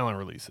about talent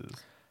releases.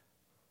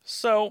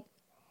 So,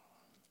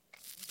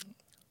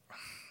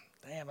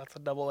 damn, that's a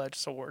double-edged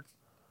sword.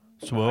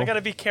 So, I got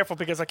to be careful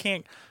because I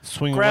can't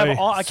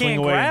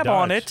grab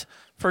on it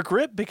for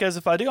grip, because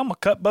if I do, I'm gonna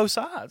cut both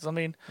sides. I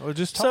mean,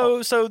 just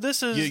talk. So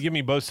this is give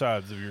me both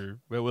sides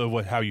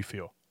of how you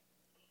feel.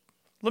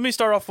 Let me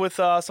start off with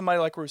somebody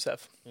like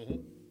Rusev. Mm-hmm.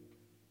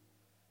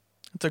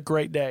 It's a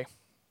great day.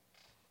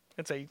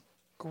 It's a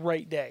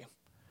great day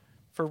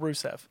for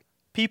Rusev.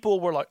 People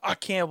were like, I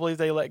can't believe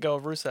they let go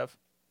of Rusev.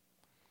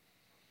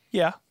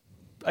 Yeah,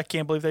 I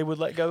can't believe they would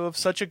let go of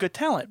such a good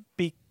talent.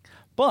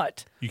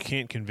 But you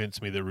can't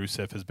convince me that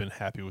Rusev has been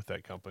happy with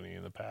that company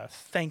in the past.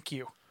 Thank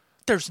you.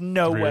 There's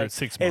no way.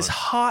 6 months.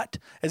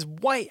 As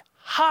white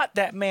hot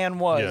that man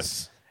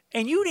was,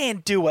 and you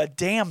didn't do a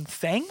damn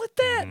thing with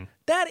that. Mm-hmm.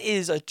 That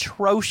is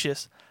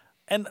atrocious.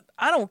 And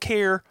I don't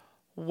care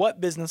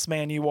what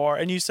businessman you are,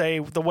 and you say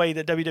the way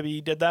that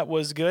WWE did that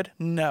was good.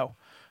 No,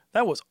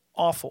 that was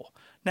awful.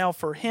 Now,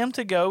 for him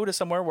to go to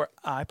somewhere where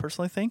I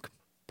personally think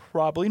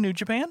probably New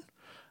Japan,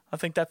 I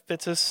think that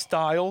fits his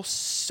style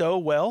so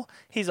well.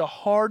 He's a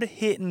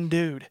hard-hitting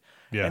dude,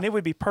 and it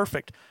would be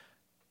perfect.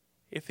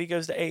 If he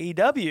goes to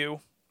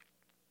AEW,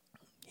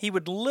 he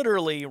would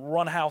literally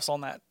run house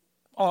on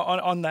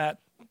that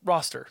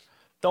roster.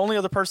 The only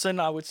other person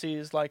I would see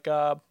is like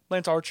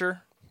Lance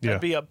Archer.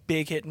 That'd be a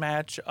big hit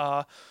match.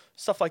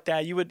 Stuff like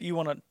that. You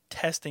want to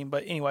test him,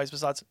 but anyways,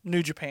 besides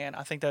New Japan,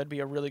 I think that would be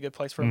a really good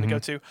place for him to go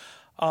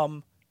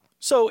to.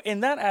 So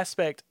in that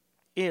aspect,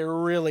 it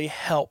really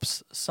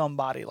helps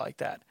somebody like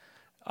that.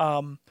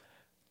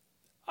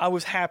 I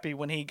was happy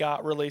when he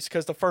got released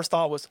because the first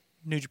thought was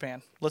New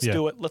Japan. Let's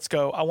do it. Let's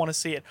go. I want to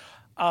see it.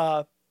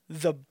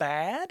 The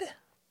bad,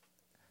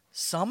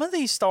 some of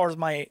these stars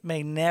may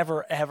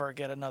never, ever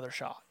get another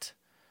shot.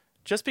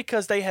 Just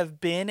because they have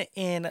been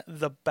in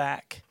the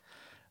back.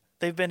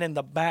 They've been in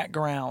the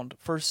background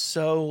for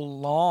so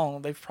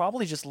long. They've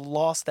probably just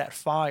lost that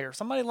fire.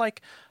 Somebody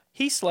like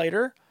Heath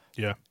Slater.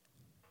 Yeah.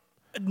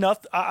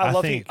 I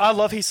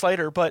love Heath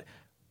Slater, but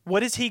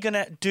what is he going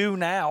to do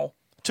now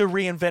to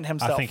reinvent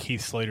himself. I think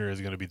Heath Slater is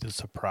going to be the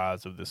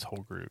surprise of this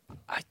whole group.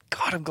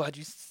 God, I'm glad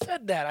you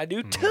said that. I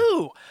do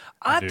too.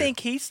 I think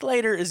Heath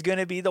Slater is going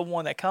to be the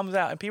one that comes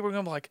out and people are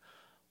going to be like,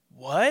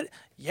 what?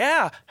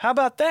 Yeah, how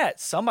about that?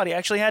 Somebody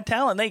actually had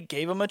talent. They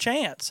gave him a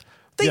chance.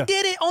 They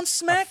did it on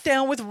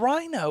SmackDown with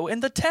Rhino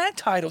and the tag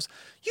titles.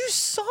 You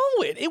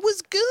saw it. It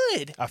was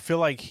good. I feel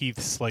like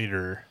Heath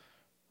Slater.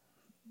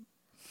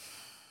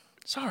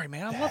 Sorry,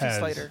 man. I love Heath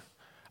Slater.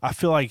 I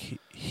feel like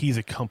he's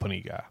a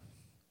company guy.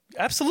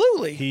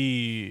 Absolutely.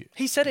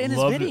 He said it in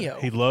his video.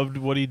 He loved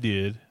what he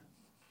did,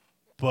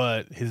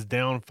 but his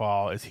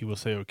downfall is he will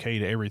say okay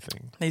to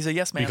everything. He's a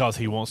yes man. Because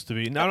he wants to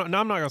be. Now, I'm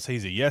not going to say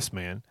he's a yes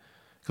man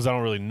because I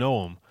don't really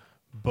know him,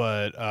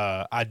 but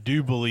I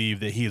do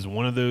believe that he is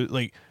one of those,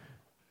 like,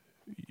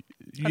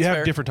 you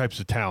have different types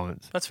of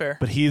talents. That's fair.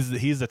 But he's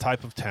the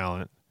type of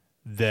talent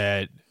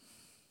that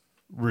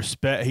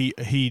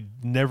he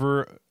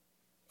never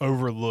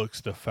overlooks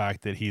the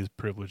fact that he is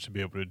privileged to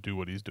be able to do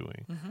what he's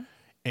doing. Mm-hmm.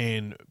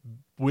 And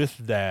with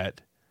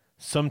that,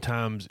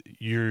 sometimes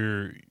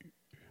your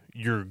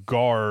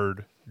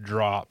guard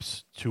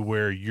drops to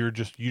where you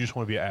just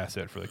want to be an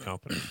asset for the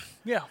company.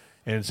 Yeah.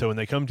 And so when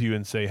they come to you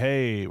and say,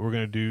 "Hey, we're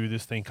going to do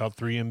this thing called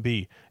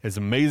 3MB," as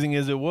amazing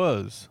as it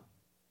was,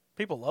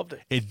 people loved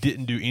it. It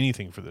didn't do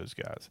anything for those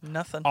guys.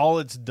 Nothing. All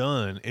it's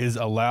done is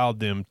allowed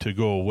them to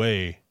go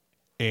away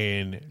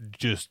and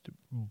just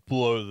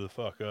blow the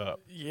fuck up.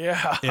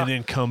 Yeah. And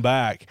then come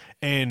back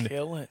and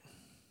kill it.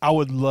 I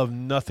would love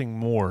nothing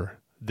more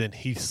than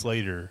Heath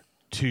Slater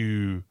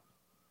to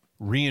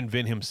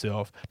reinvent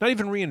himself. Not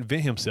even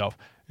reinvent himself,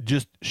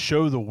 just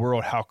show the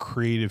world how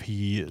creative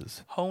he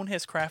is. Hone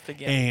his craft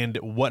again.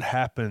 And what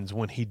happens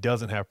when he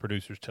doesn't have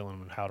producers telling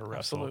him how to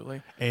wrestle.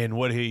 Absolutely. And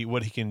what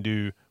he can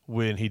do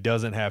when he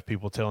doesn't have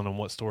people telling him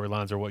what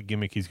storylines or what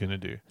gimmick he's going to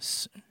do.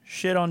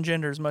 Shit on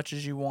Jinder as much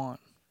as you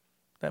want.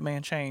 That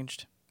man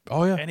changed.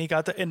 Oh yeah, and he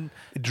got the and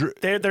Drew,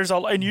 there's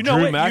all and you know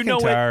Drew it. McIntyre you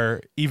know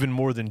it. Even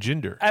more than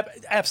Jinder.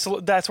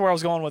 Absolutely, that's where I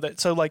was going with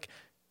it. So like,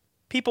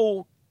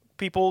 people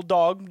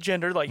dog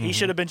Jinder like he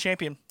should have been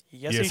champion.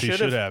 Yes, he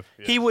should have.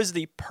 Yes. He was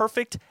the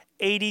perfect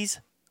 '80s,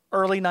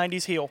 early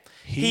 '90s heel.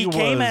 He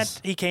came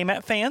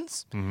at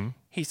fans. Mm-hmm.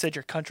 He said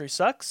your country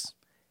sucks.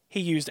 He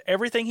used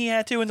everything he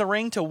had to in the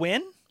ring to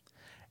win,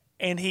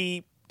 and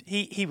he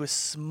was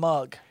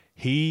smug.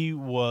 He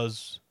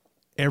was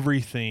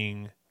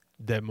everything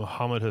that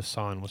Muhammad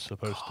Hassan was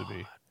supposed to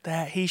be.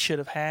 That he should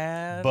have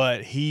had.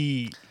 But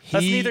he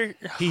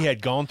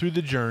had gone through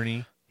the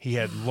journey. He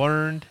had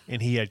learned,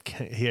 and he had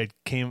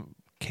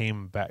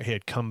come back. He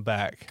had come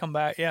back.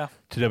 Yeah.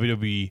 To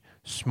WWE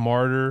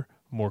smarter,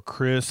 more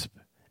crisp,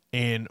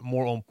 and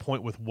more on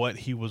point with what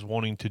he was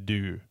wanting to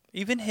do.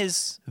 Even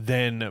his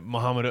than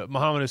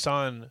Muhammad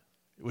Hassan,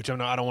 which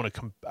I don't want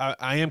to.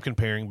 I am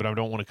comparing, but I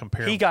don't want to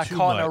compare. He got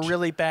caught in a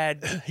really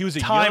bad. He was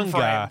a young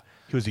guy.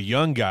 He was a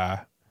young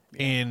guy.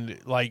 And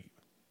like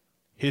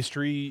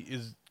history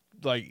is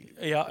like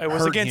it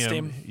was against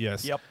him.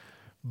 Yes. Yep.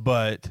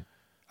 But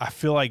I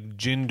feel like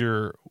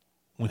Jinder,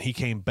 when he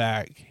came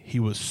back, he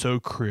was so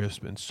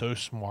crisp and so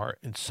smart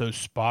and so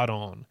spot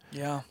on.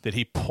 Yeah. That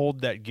he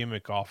pulled that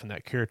gimmick off and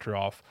that character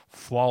off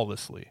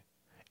flawlessly.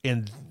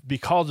 And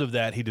because of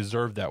that, he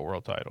deserved that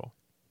world title.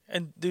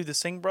 And dude, the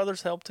Singh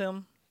brothers helped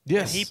him.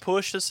 Yes. And he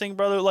pushed the Singh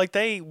brother. Like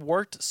they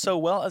worked so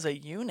well as a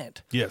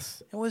unit.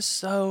 Yes. It was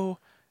so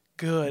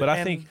good. But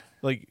I think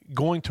like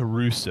going to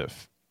Rusev,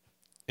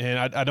 and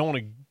I don't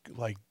want to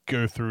like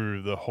go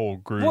through the whole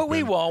group. What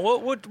we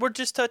won't. We're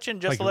just touching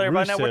just to let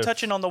everybody know. We're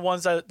touching on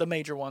the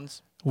major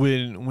ones.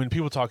 When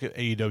people talk at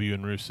AEW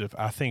and Rusev,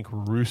 I think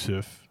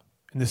Rusev,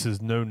 and this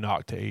is no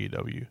knock to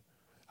AEW,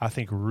 I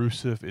think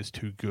Rusev is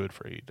too good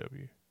for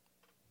AEW.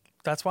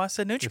 That's why I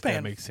said New Japan. If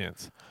that makes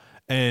sense.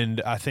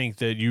 And I think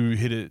that you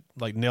hit it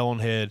like nail on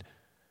head.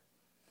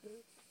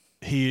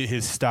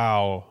 His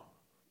style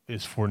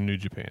is for New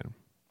Japan.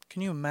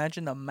 Can you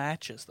imagine the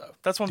matches though?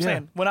 That's what I'm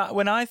saying.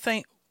 When I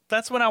think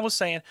that's when I was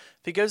saying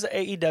if he goes to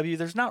AEW,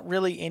 there's not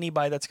really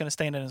anybody that's going to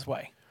stand in his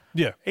way.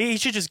 Yeah, he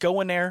should just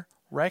go in there,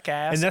 wreck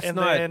ass, and that's and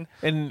not. Then,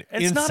 and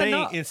in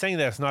saying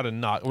that's not a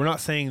knock. We're not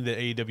saying that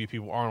AEW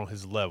people aren't on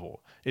his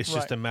level. It's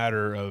just a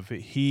matter of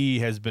he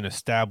has been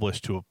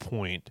established to a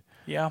point.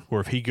 Yeah, where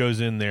if he goes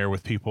in there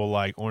with people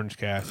like Orange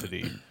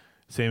Cassidy,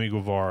 Sammy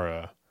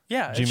Guevara,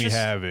 Jimmy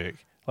Havoc,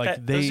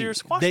 like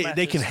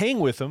they can hang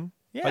with him.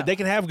 Yeah, like they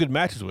can have good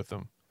matches with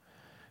them.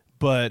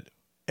 But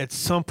at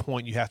some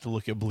point, you have to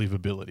look at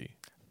believability.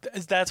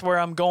 That's where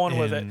I'm going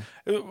with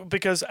it.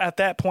 Because at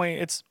that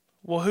point, it's,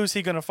 well, who's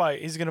he going to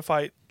fight? He's going to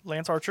fight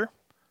Lance Archer.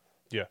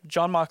 Yeah.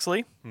 John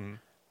Moxley. Mm-hmm.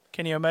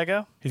 Kenny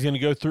Omega. He's going to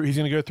go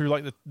through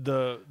like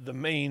the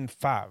main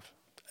five.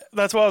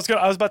 That's what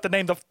I was about to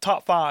name the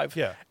top five.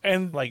 Yeah.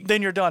 And like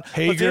then you're done.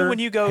 Hager, but then when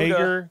you go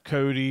Hager,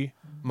 Cody,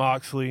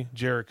 Moxley,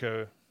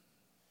 Jericho,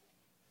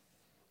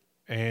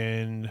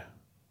 and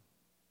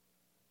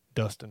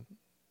Dustin.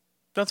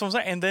 That's what I'm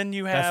saying. And then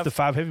you have... That's the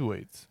five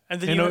heavyweights.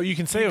 And then you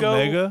can say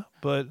Omega,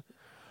 but...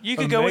 You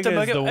could go with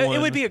Omega.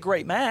 It would be a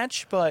great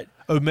match, but...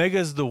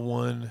 Omega's the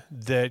one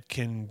that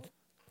can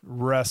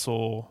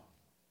wrestle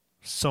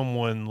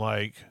someone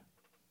like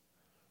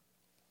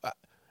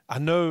I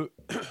know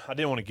I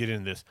didn't want to get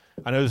into this.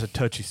 I know there's a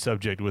touchy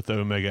subject with the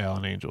Omega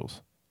Allen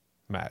Angels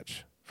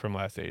match from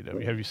last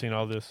AEW. Have you seen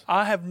all this?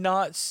 I have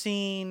not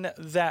seen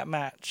that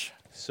match.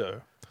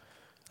 So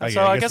I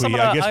guess I'm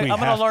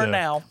gonna learn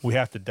now. We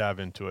have to dive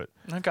into it.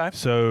 Okay.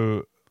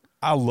 So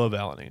I love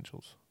Allen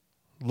Angels.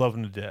 Love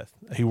him to death.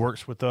 He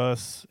works with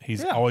us.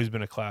 He's always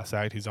been a class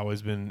act. He's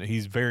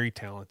very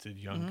talented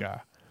young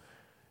guy.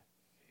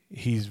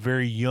 He's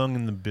very young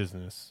in the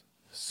business,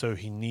 so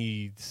he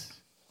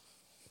needs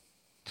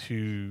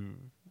to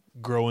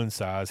grow in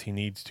size. He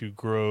needs to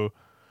grow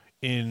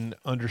in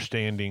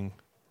understanding,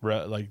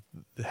 like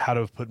how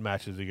to put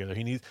matches together.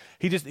 He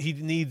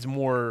needs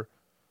more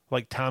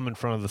like time in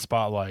front of the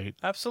spotlight.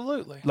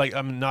 Absolutely. Like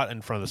I'm not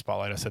in front of the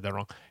spotlight. I said that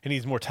wrong. He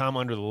needs more time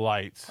under the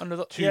lights. I know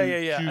To what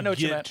you meant.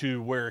 get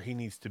to where he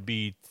needs to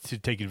be to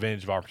take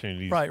advantage of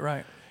opportunities.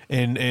 Right.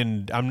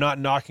 And I'm not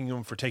knocking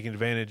him for taking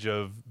advantage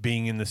of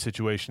being in the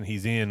situation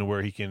he's in,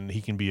 where he can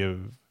be a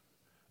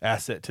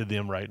asset to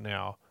them right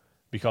now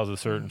because of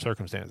certain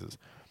circumstances.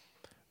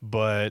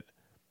 But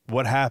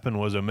what happened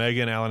was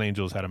Omega and Allen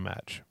Angels had a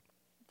match.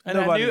 And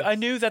I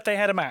knew that they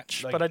had a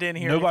match, but I didn't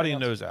hear. Nobody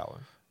knows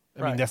Allen. I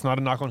mean, Right. that's not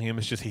a knock on him.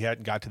 It's just he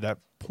hadn't got to that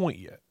point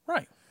yet.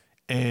 Right.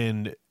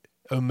 And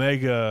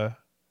Omega,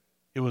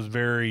 it was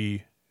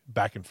very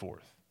back and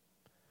forth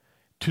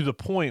to the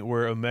point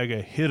where Omega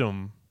hit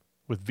him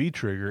with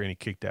V-trigger and he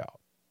kicked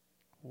out.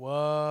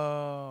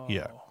 Whoa.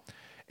 Yeah.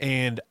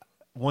 And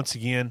once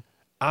again,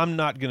 I'm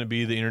not going to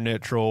be the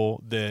internet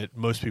troll that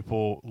most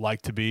people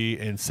like to be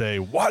and say,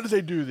 why did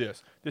they do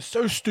this? It's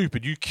so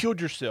stupid. You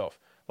killed yourself.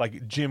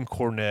 Like Jim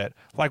Cornette.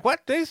 Like,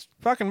 what? These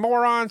fucking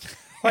morons?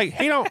 Like,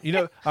 he don't,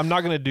 I'm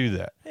not going to do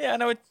that. Yeah, I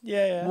know it.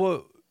 Yeah.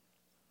 Well,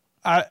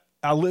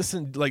 I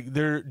listened, like,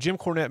 Jim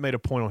Cornette made a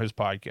point on his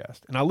podcast,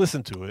 and I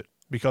listened to it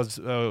because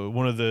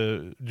one of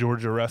the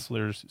Georgia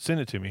wrestlers sent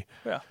it to me.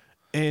 Yeah.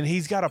 And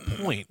he's got a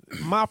point.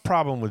 My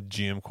problem with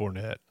Jim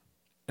Cornette,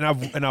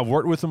 and I've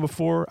worked with him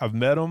before. I've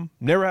met him.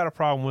 Never had a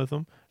problem with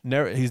him.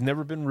 He's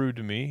never been rude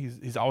to me.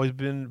 He's always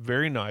been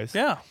very nice.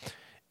 Yeah.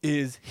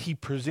 Is he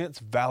presents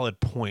valid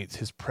points.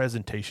 His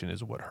presentation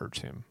is what hurts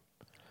him.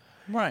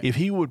 Right. If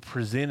he would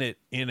present it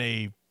in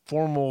a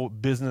formal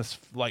business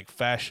like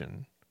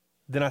fashion,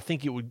 then I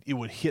think it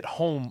would hit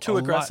home Too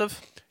aggressive.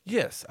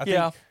 Yes, I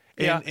think.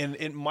 And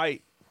it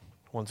might.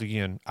 Once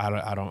again,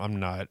 I'm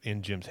not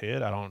in Jim's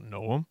head. I don't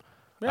know him.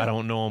 Yeah. I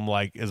don't know him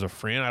like as a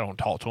friend. I don't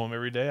talk to him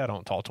every day. I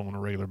don't talk to him on a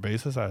regular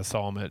basis. I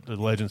saw him at the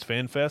Legends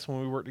Fan Fest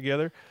when we worked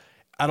together.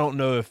 I don't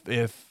know if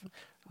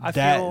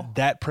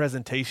that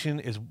presentation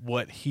is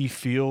what he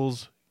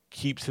feels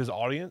keeps his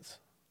audience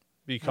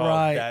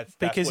because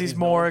that's he's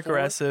more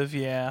aggressive.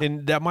 Yeah,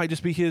 and that might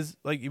just be his.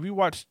 Like if you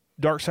watch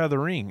Dark Side of the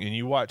Ring and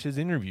you watch his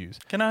interviews,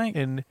 can I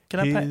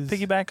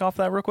piggyback off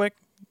that real quick?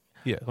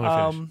 Yeah,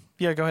 let me finish.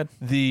 Yeah, go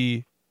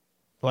ahead.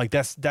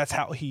 That's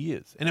how he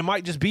is, and it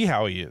might just be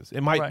how he is.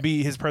 It might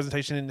be his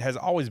presentation has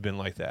always been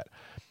like that.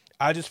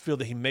 I just feel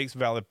that he makes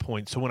valid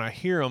points. So when I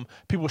hear him,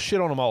 people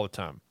shit on him all the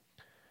time,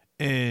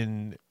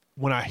 and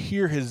when I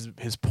hear his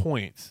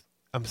points,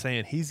 I'm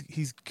saying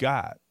he's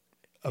got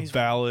a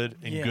valid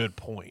and good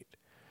point,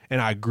 and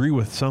I agree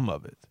with some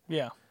of it.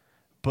 Yeah.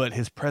 But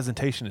his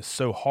presentation is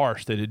so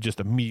harsh that it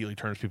just immediately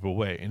turns people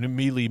away, and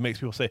immediately makes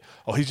people say,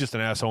 "Oh, he's just an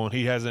asshole, and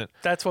he hasn't."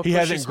 That's what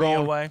pushes me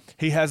away.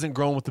 He hasn't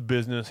grown with the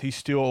business. He's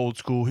still old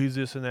school. He's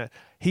this and that.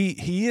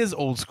 He is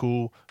old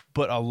school,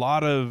 but a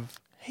lot of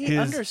he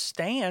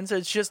understands.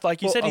 It's just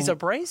like you said, he's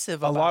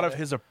abrasive. A lot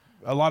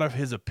of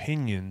his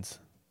opinions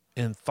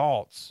and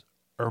thoughts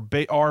are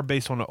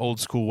based on an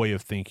old school way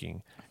of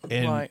thinking,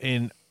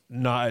 and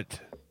not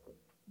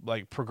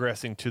like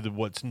progressing to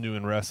what's new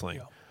in wrestling.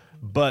 Yeah.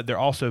 But they're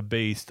also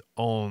based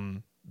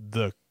on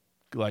the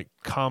like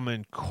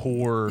common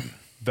core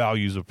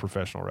values of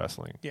professional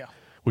wrestling. Yeah.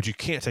 Which you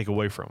can't take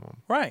away from them.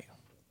 Right.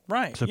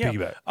 So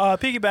piggyback.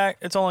 Piggyback,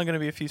 it's only going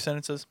to be a few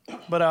sentences.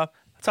 But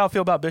that's how I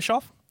feel about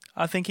Bischoff.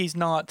 I think he's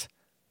not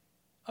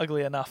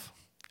ugly enough.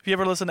 Have you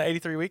ever listened to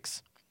 83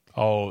 Weeks?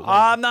 Oh.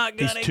 I'm not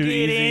going to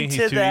get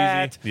into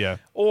that. Easy. Yeah.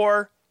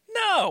 Or,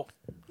 no,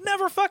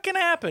 never fucking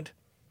happened.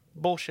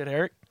 Bullshit,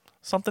 Eric.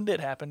 Something did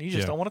happen. You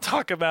just don't want to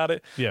talk about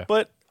it. Yeah.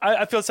 But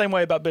I feel the same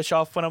way about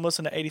Bischoff when I'm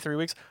listening to 83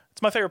 Weeks.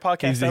 It's my favorite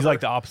podcast He's like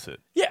the opposite.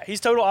 Yeah,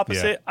 he's total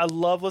opposite. Yeah. I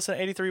love listening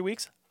to 83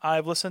 Weeks.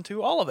 I've listened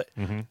to all of it.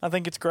 Mm-hmm. I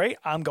think it's great.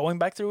 I'm going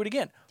back through it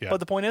again. Yeah.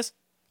 But the point is,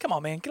 come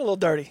on, man, get a little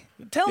dirty.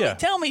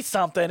 Tell me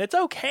something. It's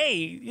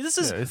okay. This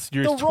is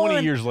you're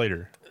 20 years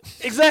later.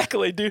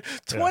 Exactly, dude.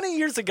 20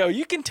 years ago,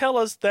 you can tell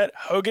us that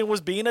Hogan was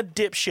being a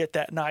dipshit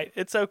that night.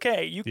 It's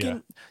okay. You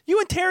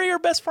and Terry are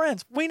best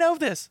friends. We know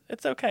this.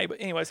 It's okay.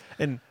 But anyways,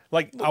 and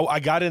like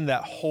I got in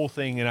that whole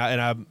thing, and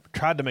I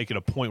tried to make it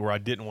a point where I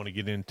didn't want to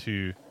get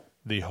into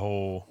the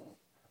whole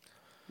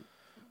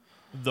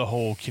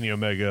Kenny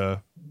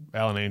Omega,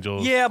 Allen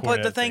Angels. Yeah,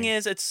 but the thing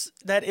is,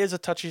 that is a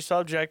touchy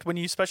subject when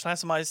you especially have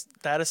somebody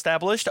that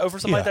established over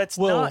somebody that's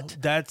not.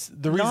 That's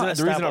the reason.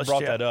 The reason I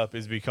brought that up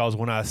is because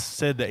when I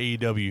said the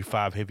AEW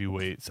 5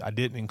 heavyweights, I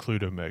didn't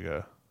include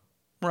Omega.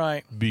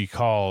 Right.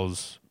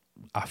 because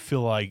I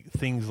feel like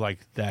things like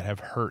that have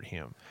hurt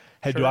him.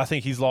 Hey, do Sure. I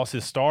think he's lost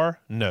his star?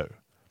 No.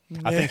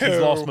 I think he's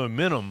lost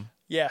momentum,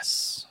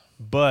 Yes.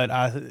 but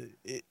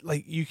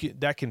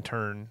that can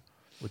turn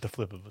with the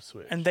flip of a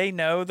switch. And they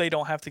know they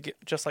don't have to get,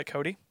 just like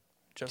Cody,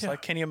 just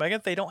like Kenny Omega,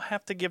 they don't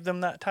have to give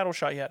them that title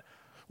shot yet.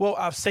 Well,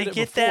 I've said They it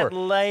get before. that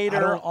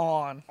later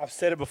on. I've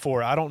said it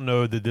before. I don't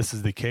know that this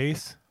is the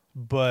case,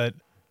 but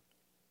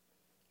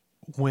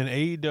when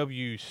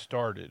AEW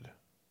started,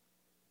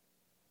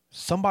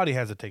 somebody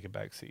has to take a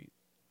back seat.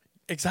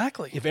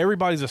 Exactly. If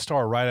everybody's a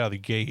star right out of the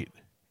gate,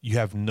 you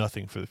have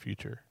nothing for the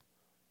future.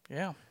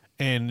 Yeah.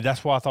 And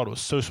that's why I thought it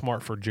was so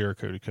smart for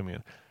Jericho to come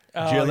in.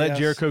 Oh, Let yes.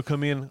 Jericho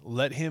come in.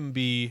 Let him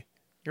be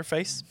Your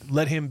face.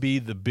 Let him be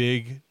the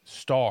big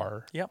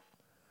star. Yep.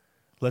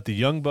 Let the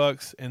Young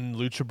Bucks and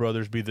Lucha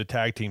Brothers be the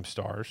tag team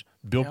stars.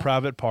 Build Yep.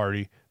 Private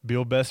Party.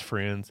 Build Best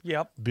Friends.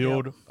 Yep.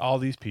 Build Yep. all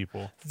these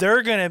people.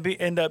 They're gonna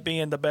end up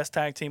being the best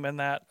tag team in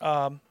that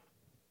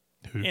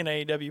Who? in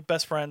AEW.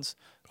 Best friends.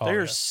 Oh,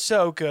 They're yeah.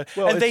 so good,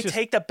 Well, and it's they just-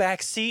 take the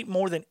back seat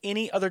more than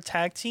any other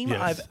tag team Yes.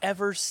 I've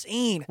ever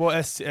seen. Well,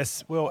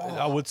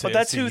 I would say, But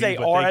that's who SCU, they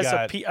but are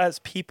got- as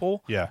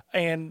people. Yeah.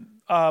 And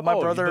my Oh, but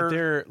brother,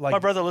 they're, like- my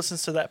brother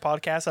listens to that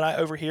podcast, and I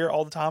overhear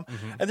all the time.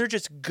 Mm-hmm. And they're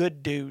just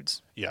good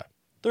dudes. Yeah.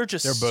 They're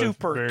just They're both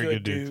super very good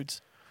good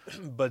dudes.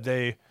 dudes. But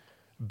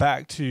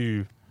back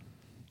to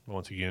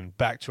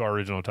our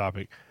original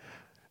topic.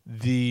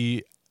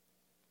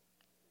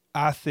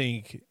 I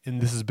think,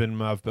 and this has been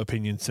my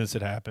opinion since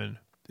it happened,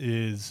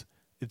 is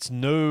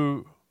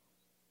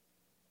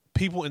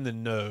people in the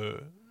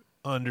know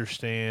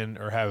understand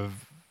or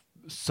have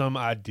some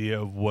idea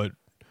of what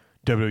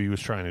WWE was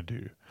trying to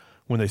do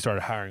when they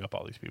started hiring up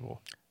all these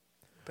people.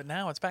 But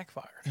now it's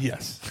backfired.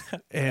 Yes.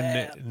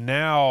 And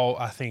now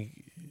I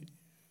think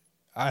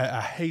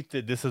I hate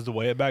that this is the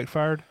way it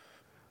backfired,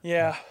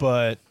 Yeah.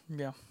 but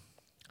Yeah.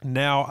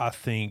 now I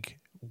think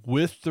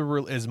with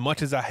as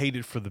much as I hate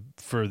it for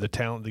the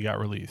talent that got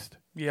released,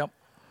 Yep.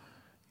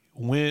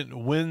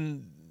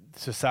 when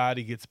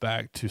society gets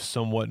back to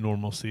somewhat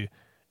normalcy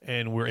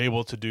and we're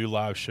able to do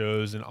live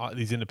shows and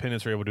these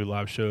independents are able to do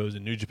live shows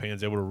and New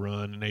Japan's able to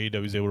run and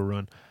AEW is able to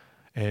run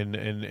and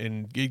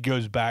it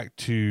goes back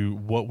to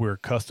what we're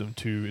accustomed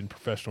to in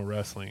professional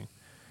wrestling,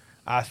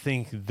 I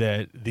think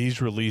that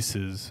these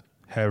releases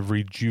have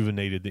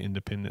rejuvenated the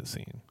independent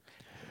scene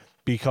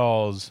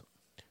because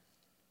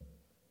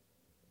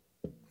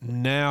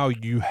now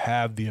you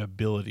have the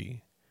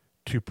ability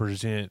to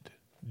present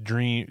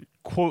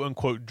quote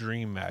unquote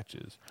dream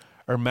matches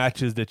or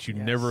matches that you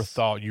never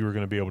thought you were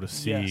going to be able to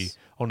see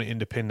on an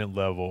independent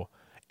level.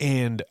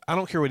 And I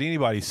don't care what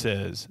anybody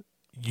says,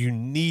 you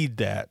need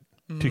that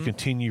to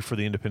continue for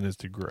the independents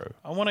to grow.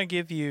 I want to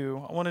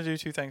do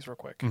two things real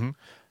quick. Mhm.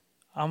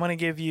 I'm going to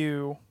give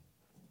you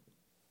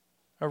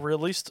a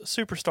released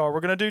superstar. We're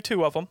going to do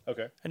two of them.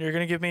 Okay. And you're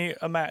going to give me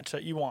a match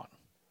that you want.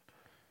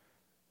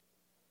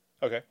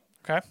 Okay.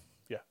 Okay?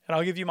 Yeah. And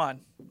I'll give you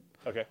mine.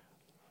 Okay.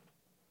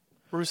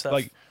 Rusev.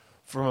 Like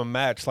from a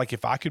match, like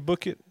if I could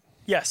book it,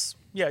 Yes.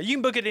 Yeah, you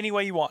can book it any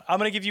way you want. I'm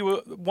going to give you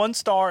one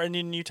star, and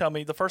then you tell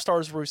me. The first star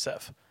is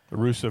Rusev.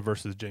 Rusev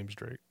versus James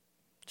Drake.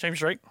 James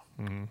Drake.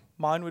 Mm-hmm.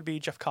 Mine would be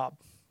Jeff Cobb.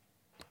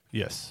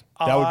 Yes.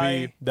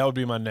 That would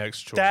be my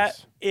next choice.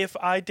 That if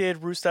I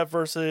did Rusev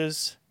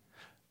versus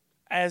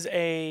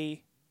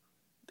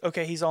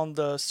he's on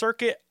the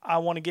circuit, I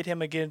want to get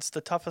him against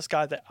the toughest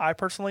guy that I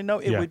personally know,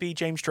 it would be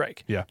James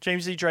Drake. Yeah.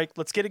 James D. Drake,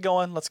 let's get it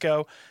going. Let's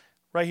go.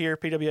 Right here,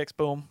 PWX,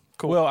 boom.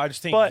 Cool. Well, I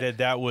just think But-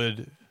 that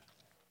would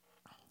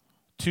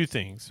two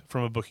things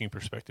from a booking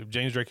perspective.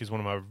 James Drake is one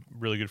of my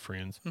really good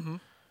friends. Mm-hmm.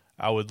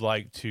 I would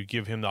like to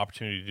give him the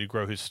opportunity to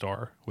grow his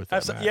star with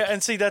that match. Yeah,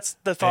 and see, that's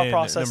the thought And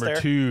process number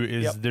there. two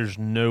is Yep. there's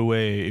no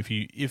way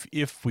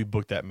if we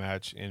book that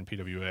match in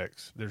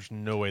PWX, there's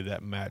no way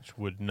that match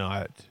would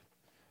not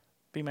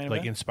Be main like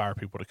event. inspire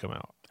people to come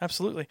out.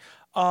 Absolutely.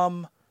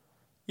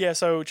 Yeah,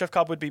 so Jeff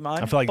Cobb would be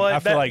mine. I feel like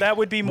but that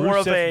would be more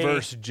Rusev of a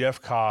versus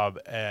Jeff Cobb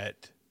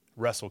at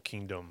Wrestle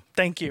Kingdom.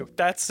 Thank you.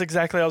 That's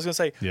exactly what I was going to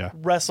say. Yeah.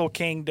 Wrestle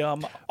Kingdom,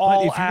 But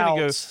all if you're out,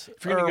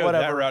 gonna or go whatever.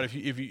 that route,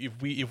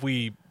 if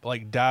we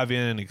like dive in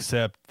and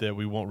accept that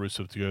we want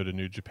Rusev to go to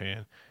New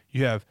Japan,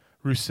 you have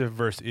Rusev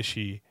versus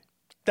Ishii.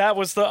 That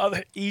was the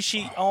other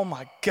Ishii. Oh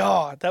my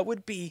God, that was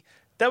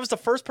the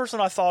first person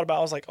I thought about.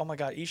 I was like, oh my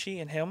God,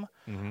 Ishii and him.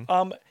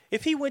 Mm-hmm.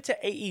 If he went to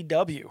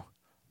AEW,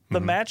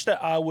 the match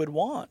that I would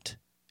want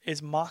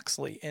is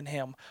Moxley and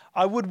him.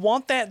 I would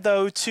want that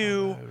though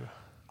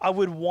I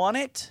would want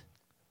it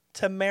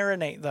to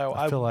marinate though.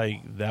 I feel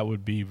like that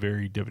would be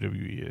very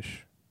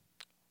WWE-ish.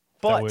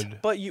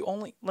 But you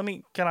only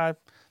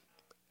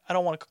I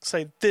don't want to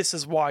say this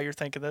is why you're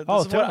thinking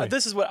that.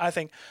 This is what I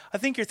think. I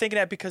think you're thinking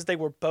that because they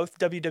were both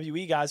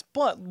WWE guys.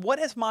 But what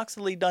has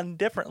Moxley done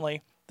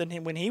differently than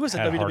when he was a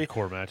WWE?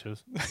 Hardcore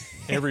matches.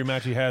 Every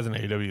match he has in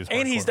AEW is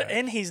hardcore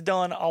And he's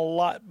done a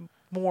lot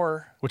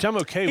more. which I'm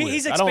okay with.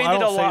 He's I don't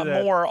expanded a say lot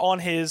that- more on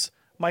his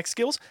mic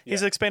skills.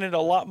 He's expanded a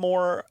lot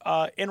more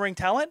in-ring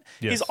talent.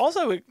 Yes. He's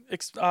also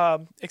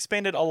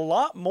expanded a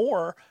lot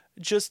more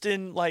just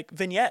in like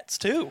vignettes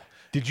too.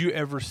 Did you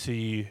ever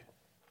see?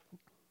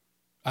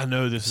 I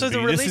know this. So is the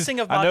this releasing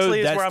is, of Moxley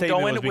is where I'm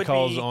going. Was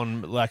because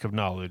on lack of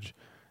knowledge.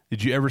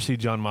 Did you ever see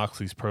John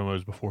Moxley's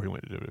promos before he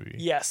went to WWE?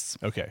 Yes.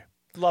 Okay.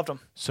 Loved him.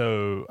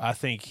 So I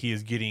think he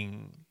is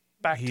getting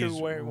back to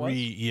where he was.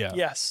 Yeah.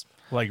 Yes.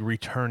 Like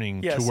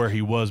returning to where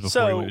he was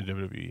before he went to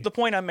WWE. The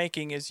point I'm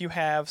making is you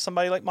have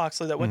somebody like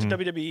Moxley that went to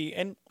WWE,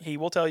 and he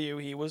will tell you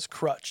he was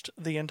crutched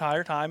the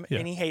entire time,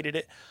 and he hated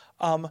it.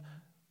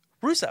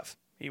 Rusev,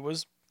 he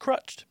was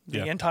crutched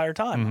the entire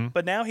time,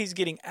 but now he's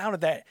getting out of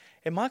that,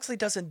 and Moxley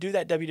doesn't do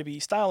that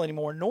WWE style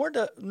anymore.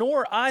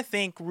 Nor I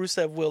think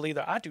Rusev will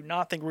either. I do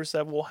not think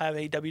Rusev will have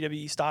a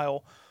WWE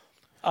style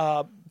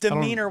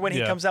demeanor when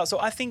he comes out. So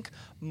I think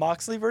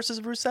Moxley versus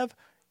Rusev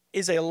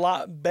is a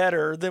lot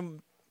better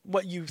than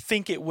what you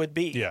think it would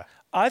be. Yeah.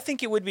 I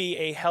think it would be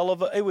a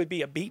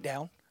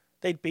beatdown.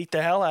 They'd beat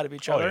the hell out of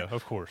each other. Oh, yeah,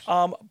 of course.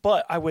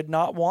 But I would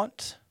not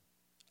want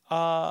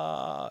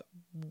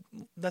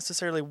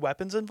necessarily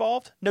weapons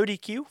involved. No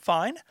DQ,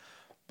 fine.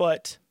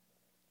 But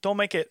don't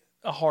make it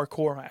a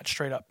hardcore match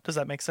straight up. Does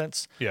that make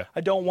sense? Yeah.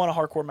 I don't want a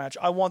hardcore match.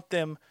 I want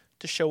them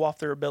to show off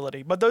their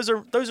ability. But those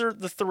are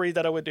the three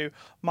that I would do.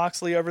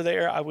 Moxley over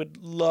there. I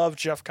would love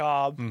Jeff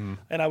Cobb,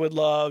 and I would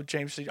love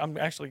James C. I'm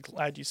actually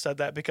glad you said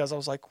that because I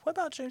was like, what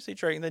about James C.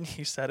 Drake? And then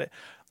you said it.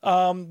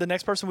 The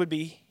next person would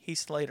be Heath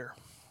Slater.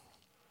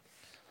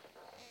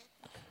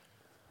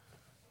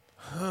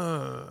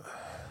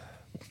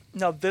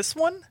 Now this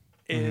one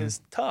is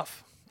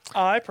tough.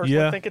 I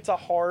personally think it's a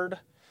hard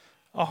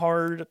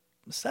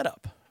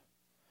setup.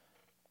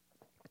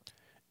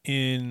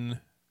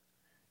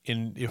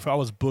 If I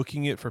was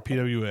booking it for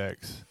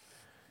PWX,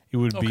 it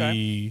would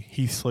be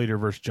Heath Slater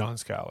versus John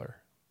Skyler.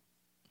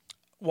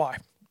 Why?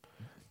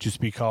 Just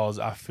because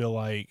I feel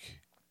like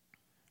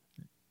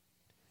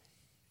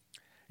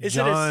is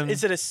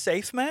it a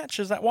safe match?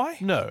 Is that why?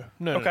 No.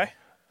 Okay.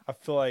 I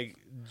feel like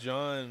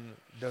John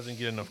doesn't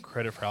get enough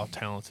credit for how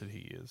talented he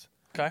is.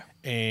 Okay.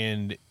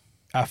 And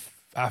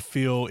I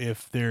feel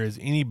if there is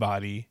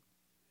anybody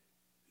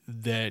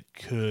that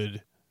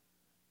could,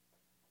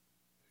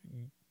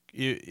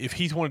 if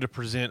he wanted to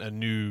present a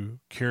new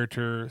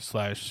character /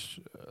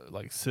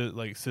 like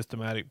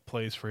systematic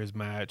place for his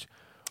match,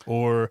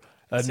 or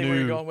a See new, where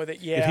you're going with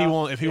it. Yeah.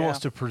 If he wants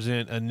to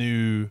present a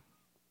new,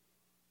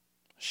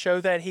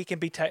 show that he can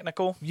be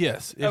technical.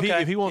 yes.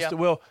 If he wants to,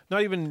 well,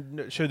 not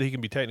even show that he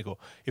can be technical.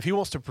 If he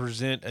wants to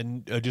present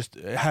and just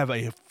have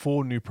a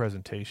full new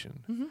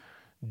presentation,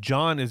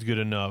 John is good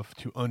enough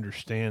to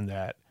understand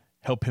that,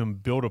 help him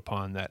build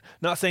upon that.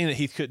 Not saying that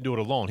he couldn't do it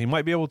alone. He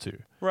might be able to.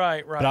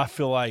 Right. But I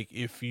feel like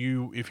if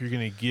you're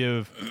going to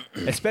give,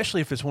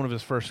 especially if it's one of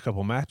his first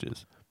couple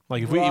matches,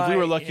 like if we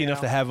were lucky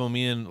enough to have him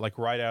in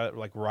right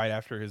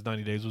after his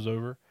 90 days was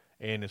over,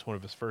 and it's one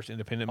of his first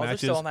independent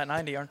matches. They're still on that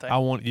 90, aren't they? I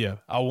would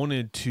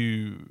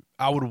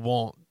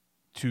want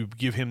to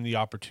give him the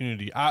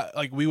opportunity.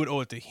 We would owe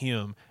it to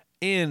him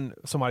and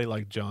somebody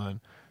like John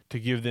to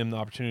give them the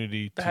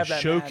opportunity to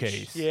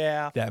showcase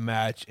that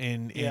match.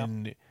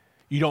 And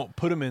you don't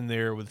put him in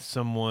there with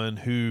someone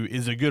who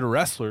is a good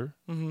wrestler,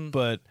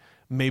 but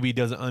maybe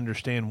doesn't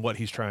understand what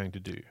he's trying to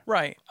do.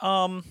 Right.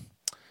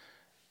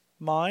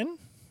 Mine,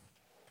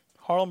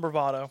 Harlem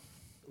Bravado.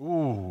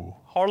 Ooh,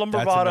 Harlem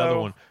Bravado. That's another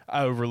one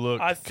I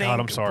overlooked. God,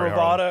 I'm sorry,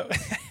 Bravado.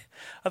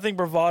 I think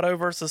Bravado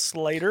versus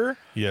Slater.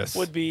 Yes.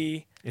 Would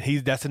be.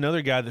 That's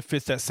another guy that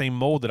fits that same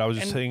mold that I was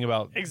just saying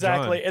about.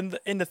 Exactly, John.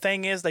 And the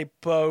thing is, they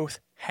both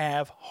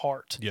have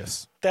heart.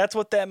 Yes. That's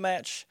what that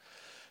match.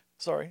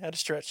 Sorry, I had to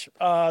stretch.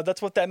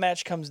 That's what that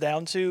match comes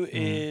down to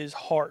is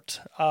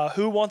heart.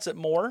 Who wants it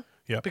more?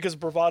 Yeah. Because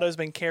Bravado's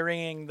been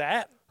carrying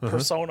that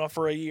persona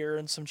for a year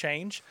and some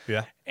change.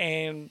 Yeah.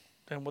 And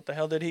then what the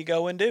hell did he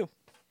go and do?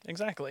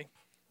 Exactly.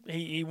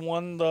 He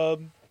won the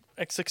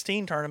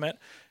X16 tournament,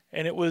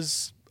 and it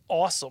was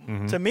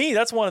awesome. To me,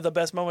 that's one of the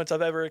best moments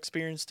I've ever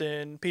experienced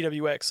in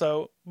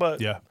PWX. Let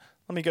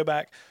me go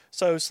back.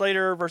 So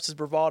Slater versus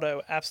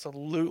Bravado,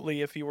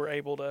 absolutely, if you were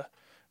able to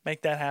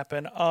make that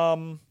happen.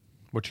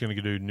 What you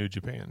gonna do, New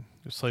Japan?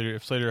 If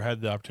Slater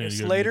had the opportunity,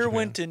 if Slater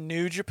went to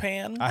New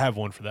Japan, I have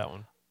one for that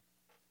one.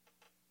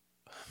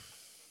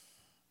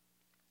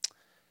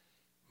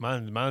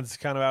 Mine's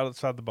kind of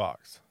outside the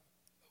box.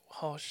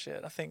 Oh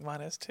shit! I think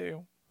mine is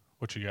too.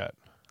 What you got?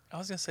 I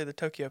was gonna say the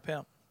Tokyo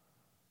Pimp.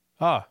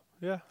 Ah,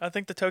 yeah. I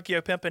think the Tokyo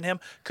Pimp and him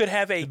could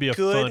have It'd be a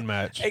fun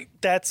match.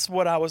 That's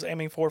what I was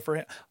aiming for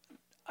him.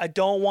 I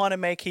don't want to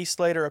make Heath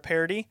Slater a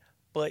parody,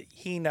 but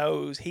he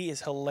knows he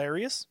is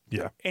hilarious.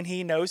 Yeah. And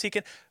he knows he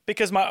can.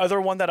 Because my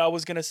other one that I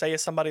was going to say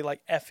is somebody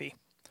like Effie.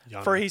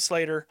 For Heath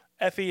Slater.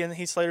 Effie and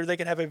Heath Slater, they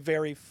could have a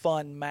very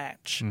fun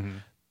match.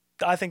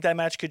 I think that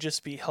match could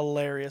just be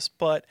hilarious.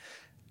 But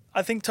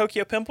I think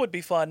Tokyo Pimp would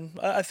be fun.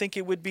 I think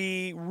it would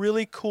be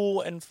really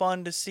cool and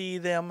fun to see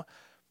them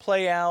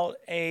play out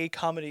a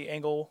comedy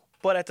angle.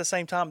 But at the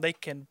same time, they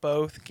can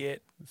both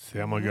get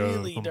I'm gonna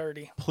really go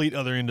dirty. Complete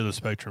other end of the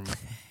spectrum.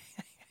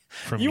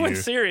 From you went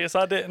serious.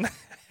 I didn't.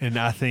 And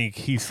I think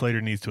Heath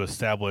Slater needs to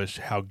establish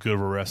how good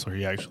of a wrestler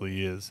he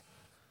actually is.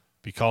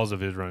 because of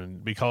his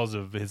run, because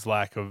of his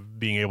lack of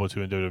being able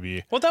to in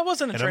WWE. Well, that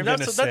wasn't a dream.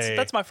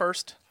 That's my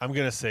first. I'm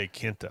gonna say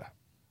Kenta.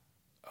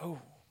 Oh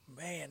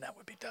man, that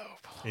would be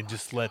dope. And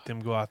just let them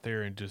go out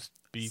there and just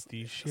beat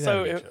these shit out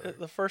So of each other.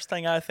 the first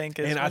thing I think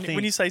is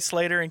when you say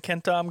Slater and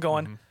Kenta, I'm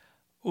going,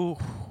 ooh,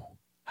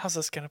 how's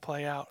this gonna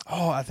play out?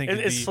 Oh, I think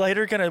is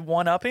Slater gonna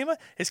one up him?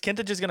 Is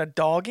Kenta just gonna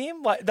dog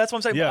him? Like that's what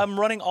I'm saying. Yeah. I'm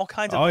running all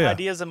kinds of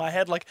ideas in my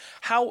head. Like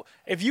how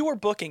if you were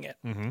booking it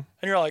and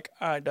you're like,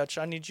 all right, Dutch,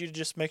 I need you to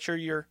just make sure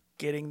you're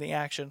getting the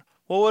action.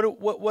 Well,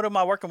 what am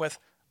I working with?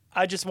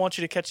 I just want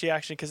you to catch the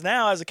action because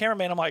now as a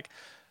cameraman, I'm like,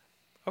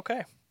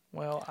 okay,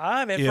 well,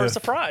 I'm in for a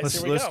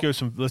surprise. Let's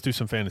do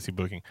some fantasy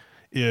booking.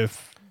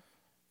 If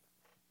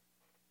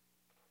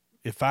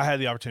I had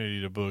the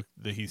opportunity to book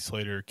the Heath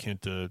Slater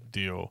Kenta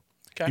deal,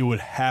 it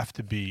would have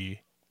to be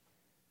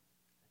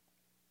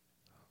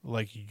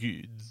like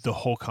the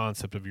whole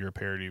concept of you're a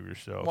parody of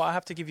yourself. Well, I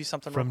have to give you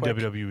something from real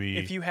quick. WWE.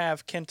 If you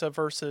have Kenta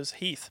versus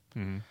Heath,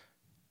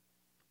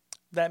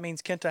 that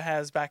means Kenta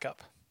has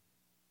backup.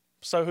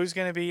 So who's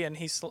going to be in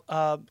Heath's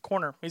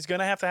corner? He's going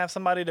to have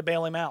somebody to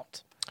bail him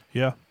out.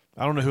 Yeah.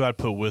 I don't know who I'd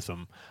put with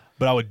him,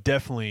 but I would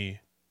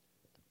definitely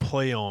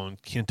play on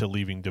Kenta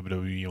leaving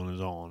WWE on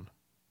his own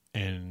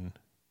and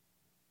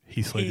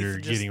Heath Slater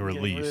getting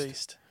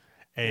released.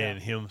 And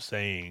him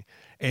saying,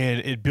 and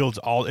it builds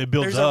up.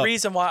 There's a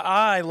reason why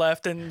I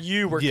left and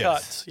you were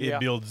cut.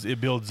 It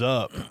builds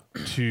up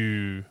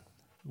to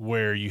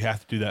where you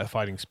have to do that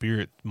fighting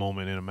spirit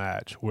moment in a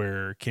match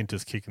where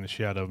Kenta's kicking the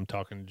shit out of him,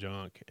 talking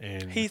junk,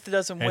 and Heath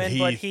doesn't win,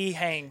 but he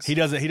hangs. He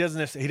doesn't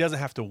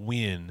have to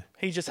win.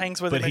 He just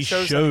hangs with him. But he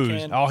shows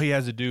all he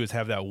has to do is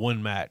have that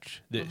one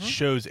match that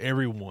shows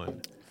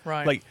everyone.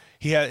 Right. Like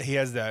he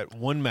has that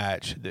one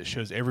match that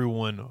shows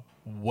everyone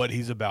what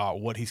he's about,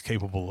 what he's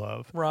capable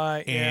of.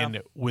 Right.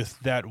 And with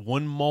that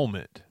one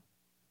moment,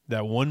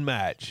 that one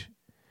match,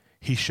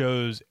 he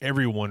shows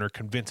everyone or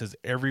convinces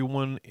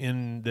everyone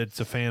that's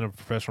a fan of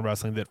professional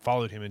wrestling that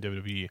followed him in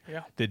WWE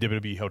that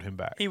WWE held him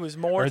back. He was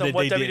more than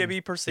what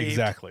WWE perceived.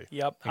 Exactly.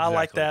 Yep. Exactly. I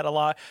like that a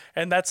lot.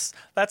 And that's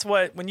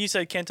what, when you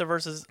said Kenta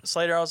versus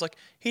Slater, I was like,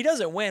 he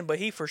doesn't win, but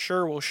he for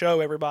sure will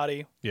show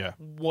everybody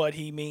what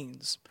he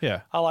means.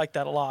 Yeah. I like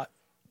that a lot.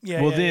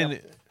 Yeah. Well,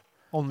 then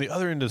on the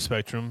other end of the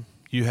spectrum,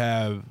 you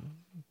have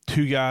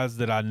two guys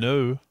that I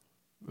know.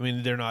 I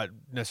mean, they're not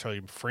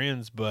necessarily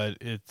friends, but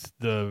it's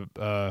the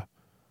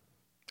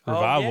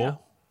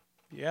Revival.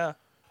 Yeah.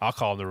 I'll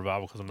call them the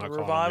Revival because I'm not calling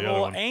them the Revival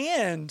other one.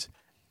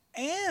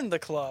 and the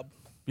Club.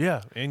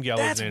 Yeah, and Gallows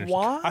and Anderson.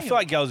 Wild. I feel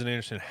like Gallows and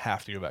Anderson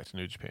have to go back to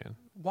New Japan.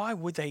 Why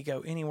would they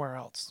go anywhere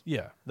else?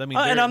 Yeah, I mean,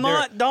 and I'm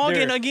not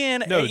dogging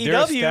again. No, AEW,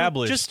 they're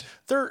established.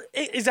 They're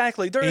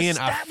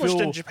established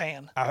in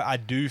Japan. I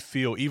do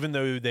feel, even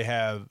though they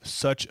have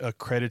such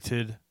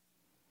accredited.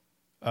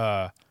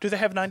 Do they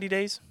have 90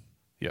 days?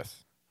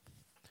 Yes.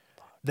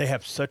 They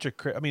have such a.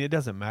 I mean, it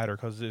doesn't matter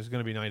because there's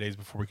going to be 90 days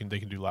before they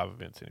can do live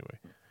events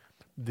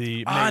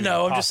anyway. I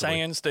know. I'm just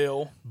saying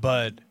still.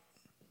 But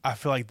I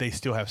feel like they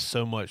still have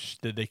so much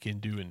that they can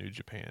do in New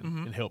Japan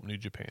and help New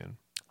Japan.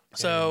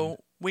 So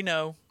we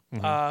know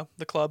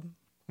the Club,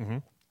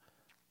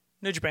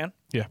 New Japan,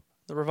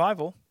 the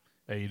Revival,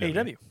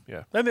 AEW.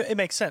 Yeah, it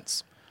makes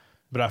sense.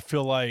 But I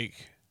feel like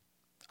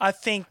I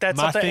think that's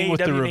something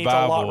AEW needs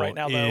a lot right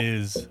now. Though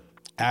is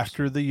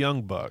after the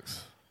Young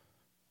Bucks,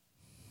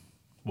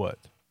 what?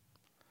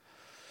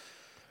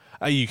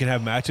 You can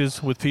have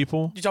matches with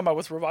people. You talking about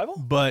with Revival?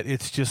 But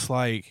it's just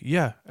like,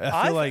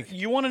 I feel like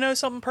you want to know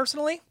something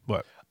personally?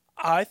 What?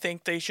 I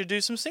think they should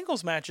do some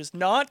singles matches,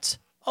 not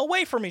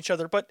away from each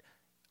other, but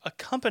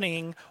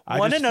accompanying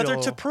one another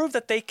to prove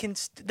that they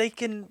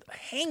can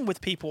hang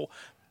with people.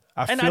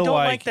 I don't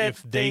like that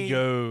if they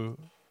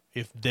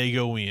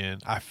go in,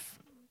 I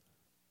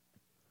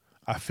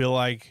feel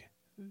like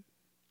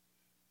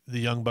the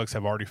Young Bucks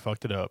have already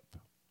fucked it up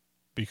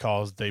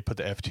because they put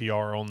the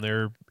FTR on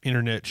their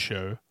internet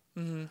show,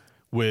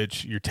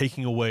 which you're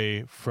taking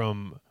away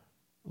from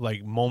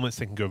like moments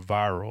that can go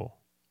viral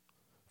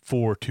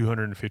for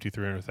 250,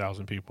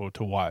 300,000 people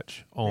to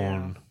watch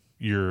on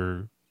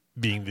your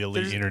Being the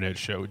Elite internet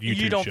show.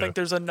 You don't think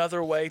there's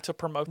another way to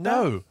promote that?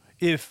 No.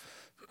 If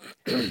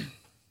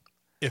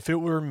it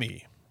were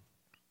me,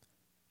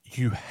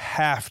 you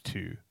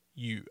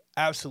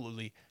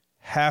absolutely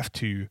have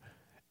to,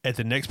 at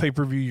the next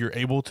pay-per-view you're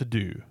able to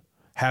do,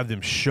 have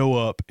them show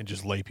up and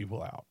just lay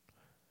people out.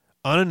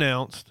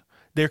 Unannounced.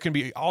 There can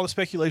be all the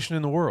speculation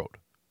in the world,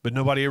 but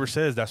nobody ever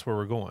says that's where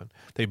we're going.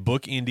 They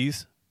book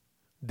indies.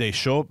 They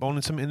show up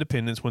on some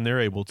independents when they're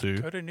able to.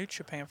 Go to New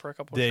Japan for a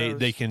couple of shows.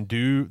 They can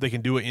do an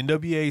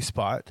NWA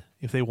spot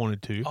if they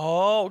wanted to.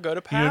 Oh, go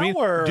to Power. You know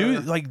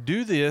what I mean?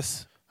 Do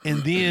this,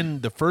 and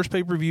then the first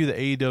pay-per-view that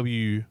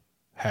AEW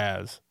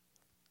has,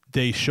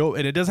 they show,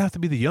 and it doesn't have to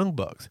be the Young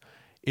Bucks.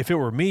 If it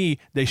were me,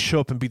 they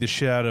show up and beat the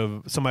shit out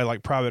of somebody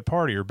like Private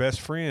Party or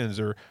Best Friends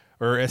or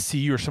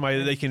SCU or somebody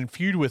that they can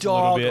feud with a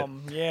little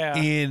bit. Yeah.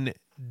 And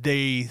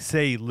they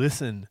say,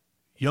 listen,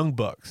 Young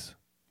Bucks,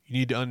 you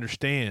need to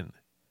understand,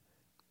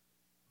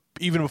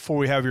 even before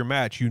we have your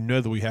match, you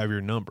know that we have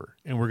your number,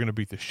 and we're going to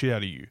beat the shit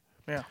out of you.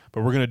 Yeah.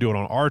 But we're going to do it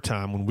on our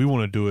time when we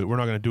want to do it. We're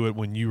not going to do it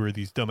when you or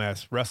these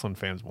dumbass wrestling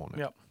fans want it.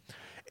 Yep.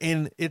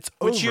 And it's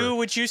Would over.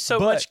 Would you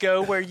much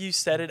go where you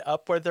set it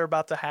up where they're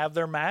about to have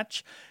their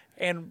match,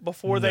 and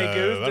before they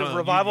go, the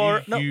Revival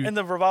and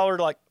the Revival are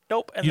like,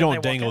 nope. And you then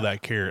don't dangle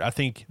that carrot. I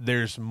think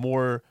there's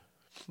more.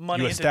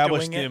 Money you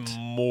establish into doing them it.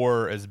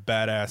 more as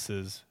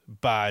badasses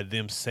by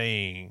them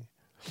saying.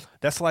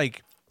 That's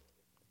like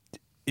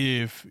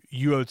if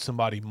you owed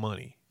somebody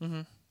money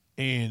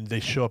and they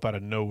show up out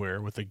of nowhere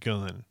with a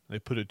gun, they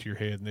put it to your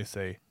head and they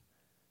say,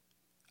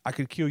 I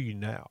could kill you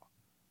now,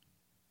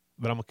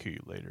 but I'm going to kill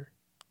you later.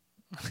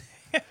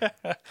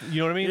 You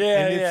know what I mean?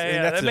 Yeah,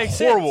 and that's that makes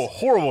horrible, sense.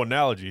 horrible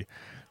analogy.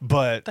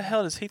 But What the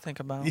hell does he think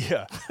about?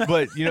 yeah,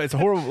 but it's a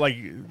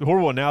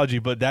horrible analogy.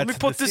 But that's Let me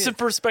put this in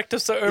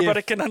perspective so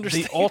everybody can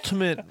understand. The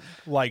ultimate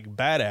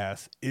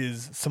badass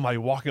is somebody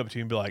walking up to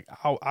you and be like,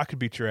 I could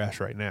beat your ass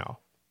right now,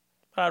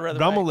 I'd rather.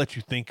 but I'm gonna let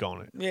you think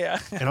on it, Yeah.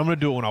 and I'm gonna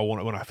do it when I want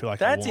it, when I feel like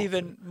That's I want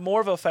even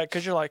more of a fact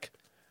because you're like,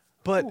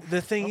 But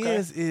the thing okay.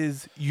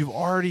 is you've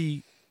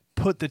already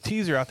put the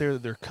teaser out there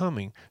that they're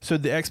coming, so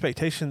the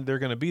expectation they're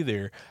gonna be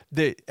there.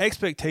 The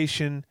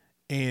expectation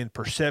and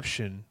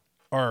perception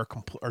are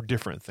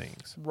different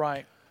things.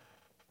 right.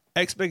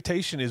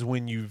 Expectation is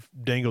when you've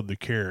dangled the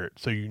carrot,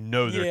 so you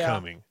know they're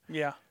coming.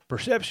 Yeah.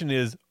 Perception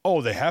is,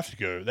 they have to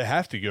go. They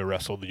have to go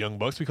wrestle the Young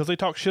Bucks because they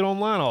talk shit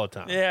online all the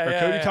time. Yeah, or yeah,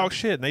 Cody yeah. talks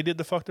shit and they did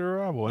the fuck the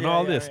Revival and Yeah,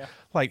 all yeah, this. yeah.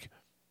 Like,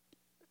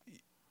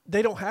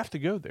 they don't have to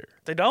go there.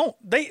 They don't.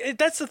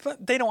 That's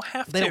they don't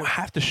have to. They don't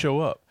have to show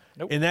up.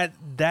 Nope. And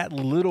that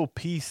little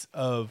piece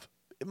of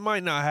it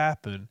might not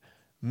happen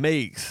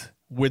makes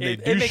when they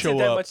do makes it show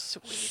that up much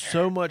sweeter.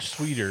 so much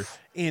sweeter.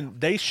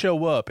 And they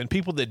show up, and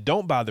people that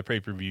don't buy the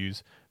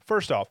pay-per-views,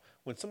 first off,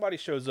 when somebody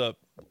shows up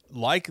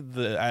like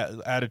the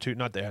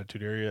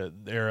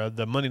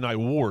the Monday Night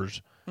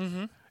Wars,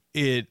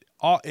 it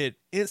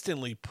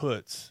instantly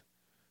puts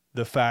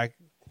the fact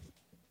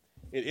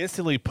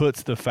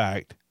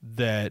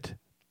that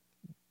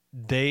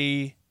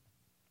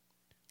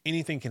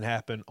anything can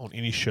happen on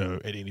any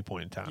show at any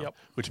point in time,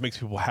 which makes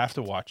people have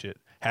to watch it,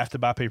 have to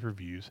buy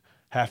pay-per-views,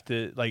 have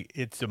to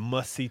it's a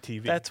must-see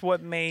TV. That's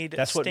what made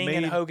Sting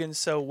and Hogan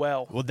so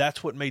well. Well,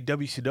 that's what made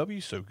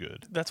WCW so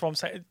good. That's what I'm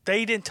saying.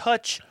 They didn't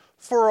touch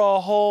for a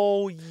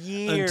whole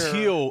year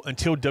Until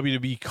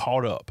WWE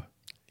caught up.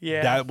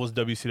 Yeah. That was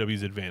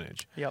WCW's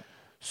advantage. Yep.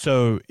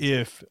 So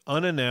if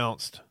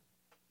unannounced,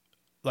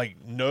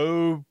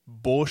 no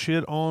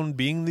bullshit on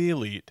being the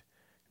elite,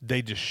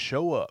 they just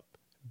show up,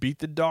 beat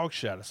the dog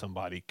shit out of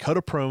somebody, cut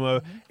a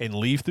promo, and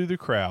leave through the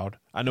crowd.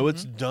 I know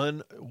it's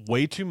done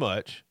way too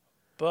much,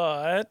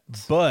 but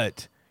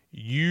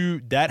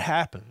that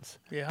happens.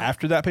 Yeah.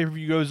 After that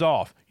pay-per-view goes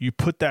off, you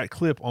put that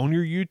clip on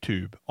your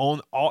YouTube on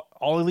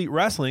All Elite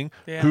Wrestling,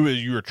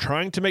 you are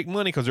trying to make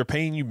money because they're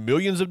paying you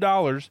millions of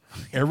dollars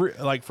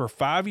for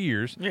 5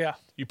 years. Yeah.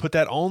 You put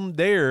that on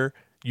their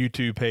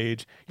YouTube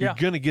page, you're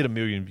going to get 1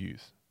 million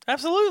views.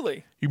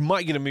 Absolutely. You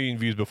might get 1 million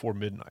views before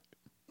midnight.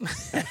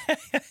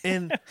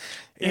 and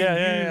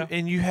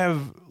you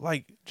have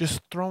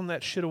just thrown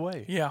that shit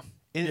away. Yeah.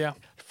 And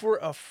for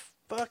a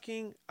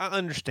fucking, I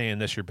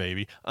understand that's your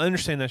baby. I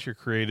understand that's your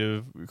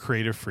creative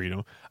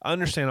freedom. I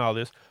understand all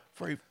this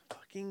for a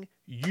fucking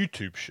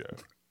YouTube show.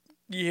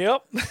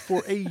 Yep.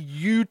 For a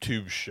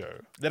YouTube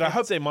show that I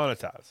hope they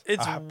monetize.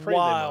 It's I pray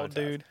wild,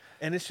 they monetize. dude.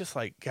 And it's just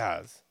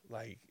guys,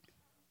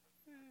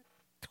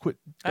 quit.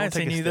 I haven't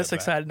seen you this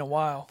excited in a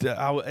while.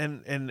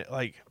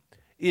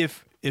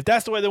 If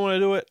that's the way they want to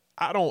do it,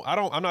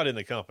 I'm not in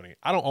the company.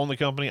 I don't own the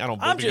company. I don't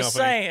book I'm the just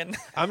company. saying.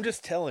 I'm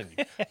just telling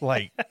you.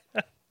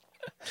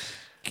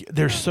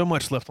 There's so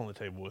much left on the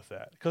table with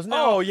that. Because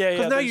now, okay,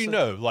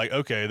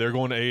 they're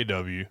going to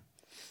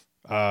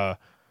AEW.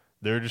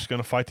 They're just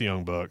going to fight the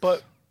Young Bucks.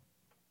 But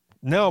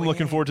now I'm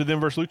looking forward to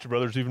them versus Lucha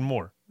Brothers even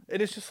more.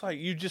 And it's just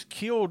you just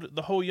killed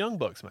the whole Young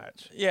Bucks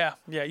match. Yeah.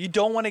 You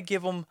don't want to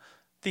give them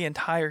the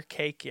entire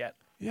cake yet.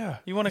 Yeah.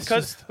 You want to,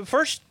 because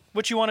first,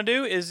 what you want to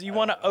do is you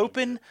want to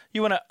open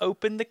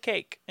the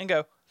cake and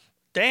go,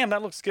 damn,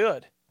 that looks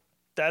good.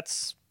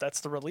 That's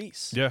the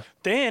release. Yeah.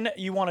 Then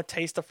you want to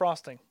taste the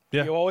frosting.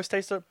 Yeah. You always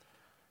taste it.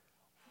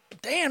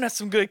 Damn, that's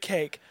some good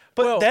cake.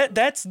 But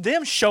that's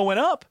them showing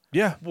up.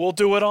 Yeah. We'll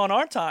do it on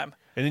our time.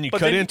 And then you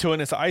cut into it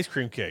and it's an ice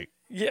cream cake.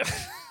 Yeah.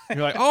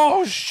 You're like,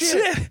 oh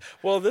shit.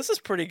 Well, this is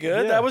pretty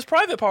good. Yeah. That was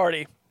Private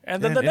Party.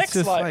 And then Man, the next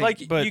it's just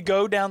slide. but you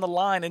go down the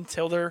line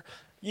until they're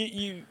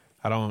you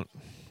I don't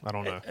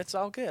know. It's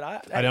all good. I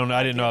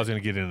didn't know I was going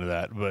to get into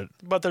that,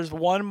 But there's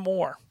one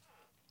more.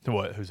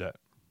 What? Who's that?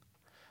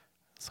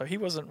 So he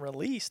wasn't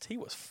released. He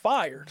was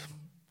fired.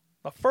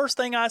 The first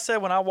thing I said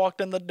when I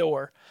walked in the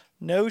door,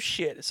 no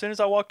shit. As soon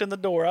as I walked in the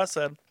door, I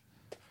said,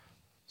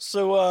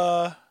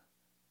 so,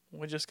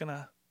 we're just going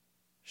to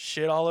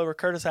shit all over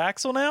Curtis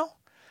Axel now?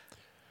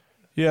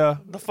 Yeah.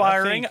 The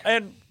firing.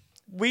 And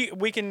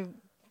we can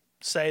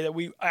say that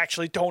we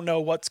actually don't know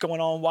what's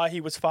going on, why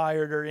he was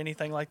fired or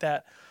anything like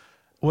that.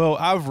 Well,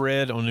 I've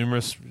read on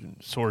numerous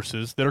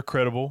sources that are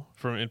credible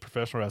in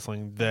professional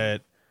wrestling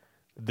that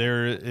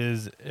there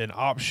is an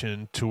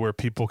option to where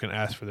people can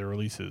ask for their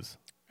releases.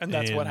 And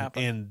that's what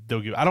happened. And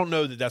they'll give. I don't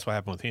know that that's what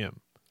happened with him.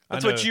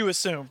 That's what you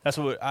assume. That's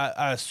what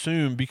I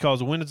assume,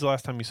 because when is the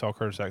last time you saw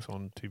Curtis Axel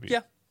on TV?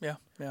 Yeah.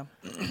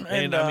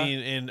 and I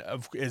mean,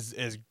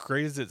 as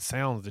great as it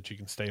sounds that you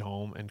can stay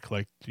home and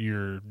collect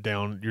your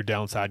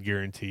downside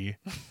guarantee,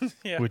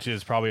 which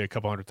is probably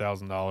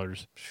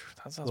 $200,000.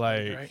 That sounds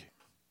like great.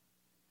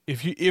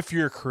 If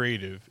you're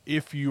creative,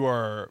 if you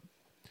are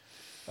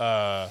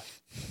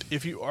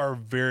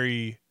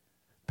very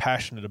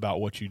passionate about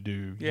what you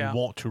do, you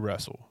want to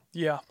wrestle.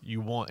 Yeah.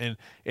 You want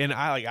and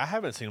I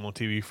haven't seen him on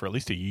TV for at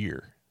least a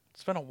year.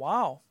 It's been a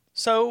while.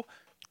 So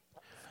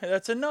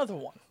that's another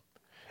one.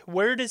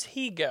 Where does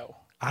he go?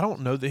 I don't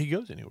know that he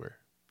goes anywhere.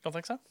 Don't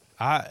think so?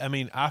 I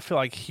mean, I feel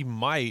like he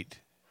might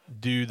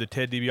do the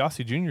Ted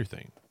DiBiase Jr.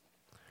 thing.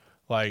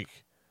 Like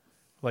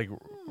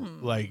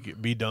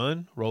be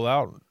done, roll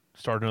out,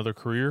 start another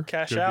career,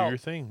 cash go out, do your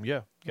thing.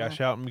 Yeah,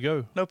 cash out and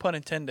go. No pun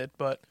intended,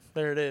 but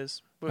there it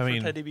is. I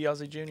mean, Ted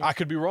DiBiase Jr. I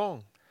could be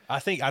wrong. I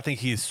think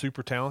he is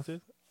super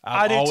talented.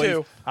 I do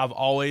too. I've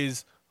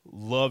always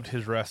loved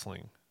his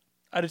wrestling.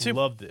 I do too.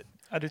 Loved it.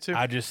 I do too.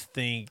 I just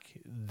think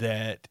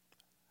that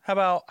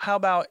how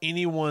about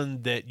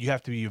anyone that you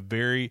have to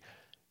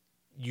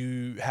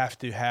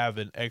have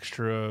an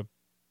extra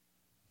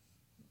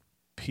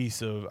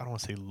piece of, I don't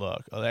want to say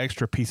luck, an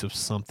extra piece of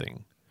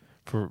something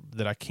for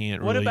that I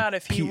can't what really about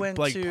if he went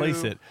to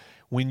place it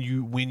when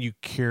you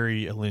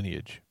carry a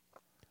lineage.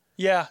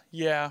 Yeah.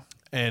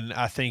 And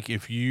I think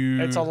if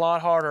you, it's a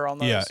lot harder on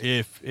those. Yeah,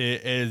 if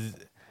it is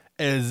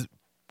as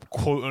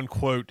quote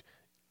unquote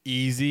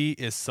easy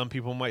as some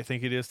people might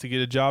think it is to get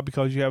a job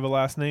because you have a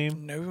last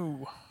name.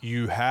 No.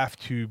 You have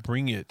to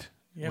bring it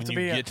when you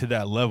get to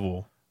that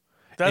level.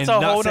 That's a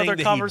whole other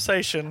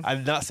conversation.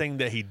 I'm not saying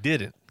that he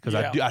didn't, because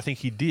I think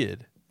he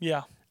did.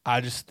 Yeah.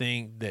 I just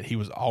think that he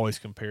was always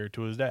compared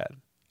to his dad.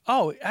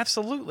 Oh,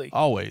 absolutely.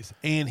 Always.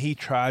 And he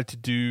tried to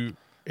do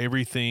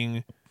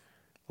everything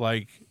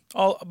like...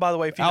 Oh, by the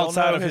way, if you don't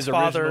know, his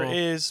father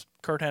is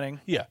Curt Hennig.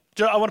 Yeah.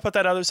 I want to put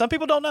that out there. Some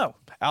people don't know.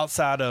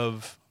 Outside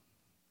of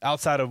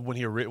when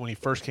he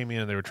first came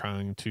in, they were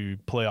trying to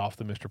play off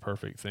the Mr.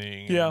 Perfect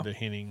thing. Yeah. And the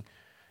Hennig.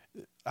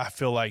 I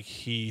feel like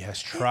he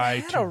has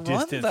tried to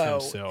distance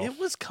himself. It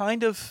was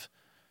kind of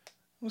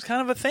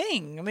a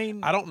thing. I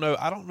mean, I don't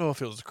know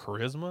if it was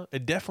charisma.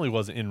 It definitely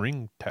wasn't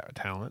in-ring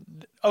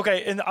talent.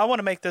 Okay, and I want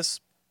to make this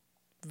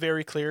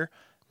very clear.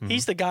 Mm-hmm.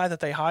 He's the guy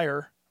that they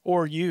hire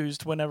or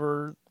used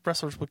whenever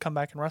wrestlers would come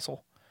back and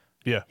wrestle.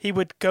 Yeah. He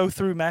would go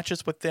through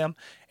matches with them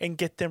and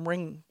get them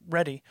ring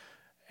ready.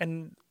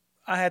 And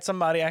I had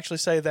somebody actually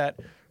say that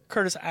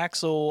Curtis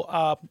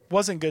Axel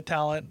wasn't good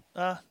talent.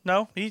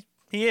 No, he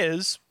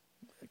is.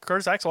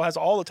 Curtis Axel has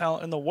all the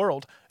talent in the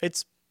world.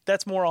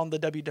 That's more on the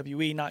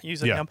WWE not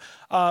using him.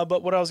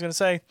 But what I was going to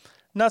say,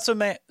 not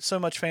so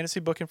much fantasy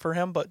booking for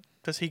him, but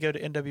does he go to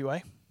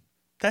NWA?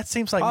 That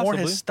seems like more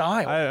his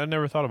style. I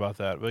never thought about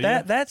that.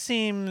 But that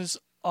seems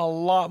a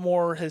lot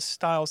more his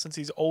style since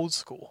he's old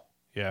school.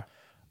 Yeah.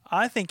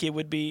 I think it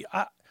would be.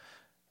 I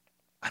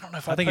don't know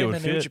if I think put it him would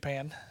in New fit.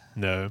 Japan.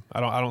 No,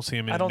 I don't see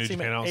him in New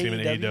Japan. I don't see him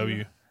in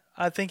AEW.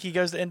 I think he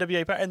goes to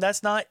NWA, and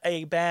that's not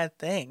a bad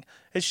thing.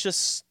 It's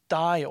just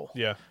style.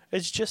 Yeah.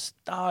 It's just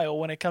style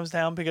when it comes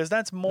down, because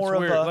that's more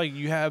of a like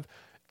you have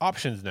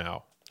options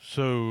now.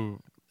 So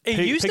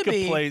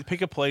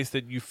pick a place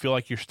that you feel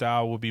like your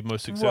style will be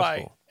most successful.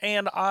 Right.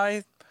 And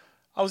I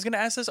was going to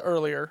ask this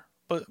earlier,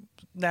 but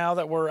now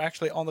that we're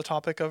actually on the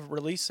topic of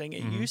releasing,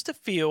 it used to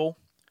feel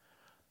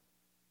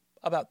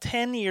about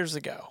 10 years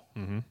ago,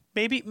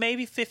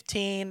 maybe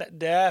 15,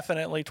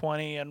 definitely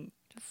 20, and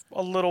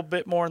a little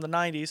bit more in the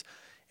 90s.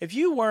 If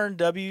you weren't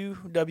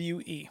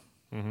WWE,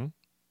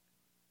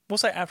 we'll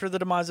say after the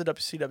demise of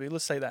WCW,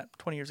 let's say that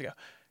 20 years ago,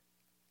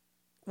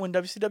 when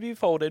WCW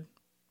folded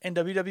and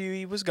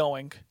WWE was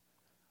going,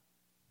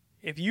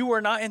 if you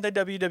were not in the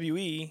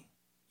WWE,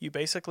 you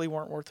basically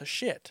weren't worth a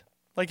shit.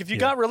 Like if you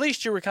got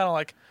released, you were kind of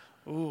like,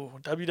 ooh,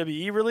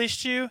 WWE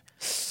released you?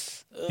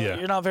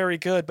 You're not very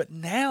good. But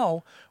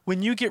now,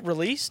 when you get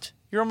released,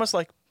 you're almost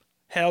like,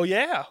 hell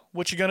yeah,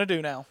 what you going to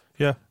do now?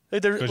 Yeah.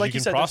 Like you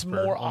said, there's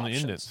more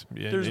options.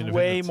 There's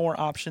way more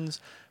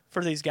options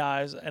for these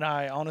guys, and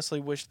I honestly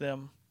wish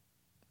them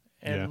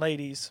and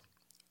ladies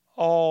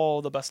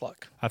all the best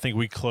luck. I think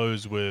we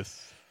close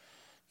with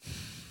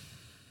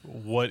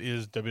what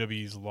is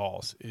WWE's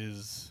loss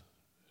is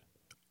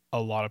a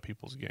lot of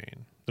people's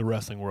gain, the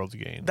wrestling world's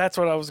gain. That's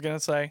what I was going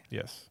to say.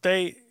 Yes.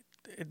 They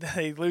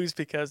lose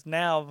because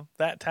now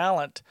that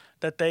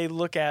that they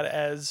look at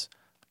as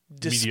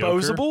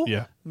disposable,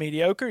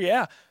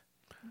 mediocre,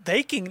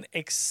 they can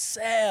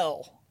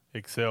excel.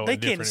 They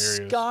can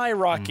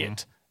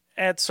skyrocket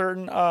at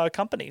certain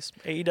companies,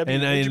 AEW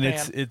and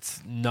Japan.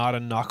 It's not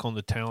a knock on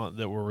the talent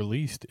that were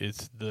released.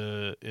 It's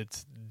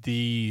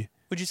the.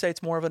 Would you say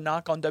it's more of a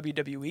knock on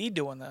WWE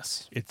doing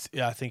this?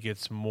 I think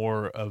it's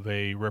more of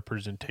a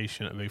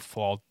representation of a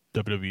flawed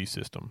WWE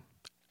system.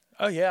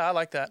 Oh yeah, I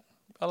like that.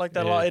 I like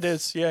that a lot. It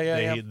is.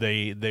 Yeah.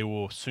 They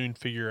will soon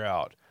figure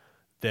out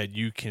that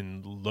you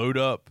can load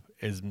up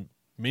as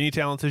many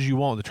talents as you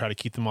want to try to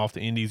keep them off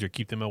the indies or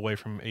keep them away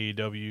from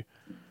AEW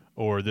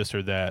or this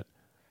or that.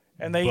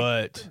 And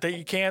but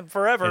you can't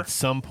forever. At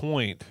some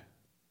point,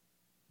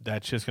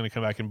 that's just going to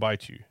come back and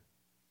bite you.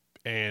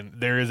 And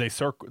there is a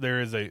circle. I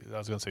was going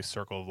to say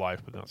circle of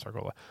life, but not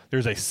circle of life.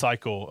 There's a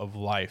cycle of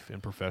life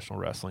in professional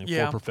wrestling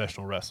for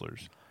professional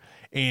wrestlers.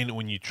 And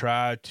when you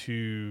try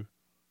to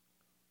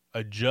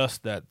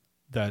adjust that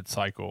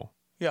cycle,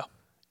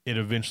 it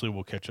eventually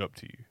will catch up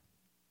to you.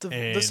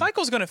 The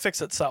cycle's going to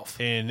fix itself,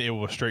 and it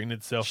will straighten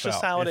itself out. It's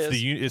just how it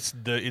is.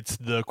 It's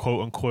the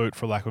quote unquote,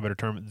 for lack of a better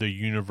term, the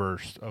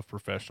universe of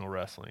professional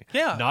wrestling.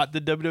 Yeah, not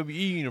the WWE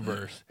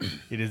universe.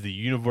 It is the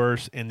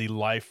universe and the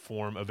life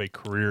form of a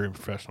career in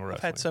professional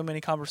wrestling. I've had so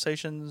many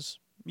conversations.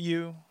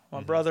 You,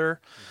 my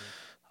brother.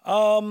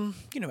 I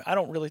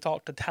don't really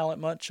talk to talent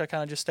much. I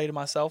kind of just stay to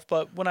myself.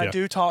 But when I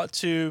do talk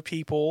to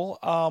people,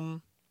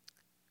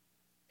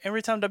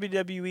 every time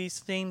WWE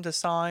seemed to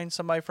sign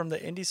somebody from the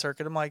indie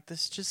circuit, I'm like,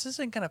 this just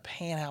isn't going to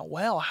pan out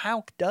well.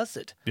 How does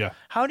it? Yeah.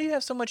 How do you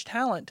have so much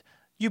talent?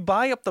 You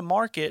buy up the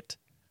market,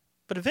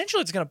 but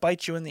eventually it's going to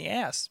bite you in the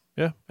ass.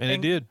 Yeah, and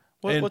it did.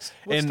 What's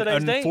today's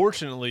date?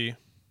 Unfortunately,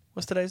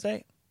 what's today's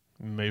date?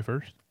 May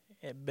 1st.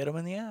 It bit them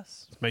in the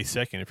ass. It's May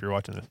 2nd if you're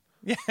watching this.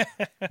 Yeah.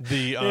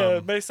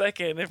 May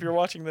 2nd if you're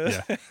watching this.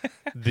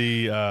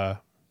 Yeah.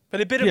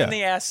 But it bit him in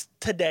the ass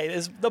today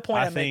is the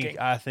point I'm making.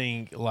 I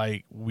think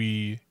like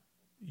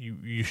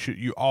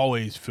you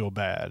always feel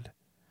bad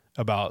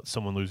about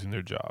someone losing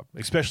their job,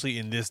 especially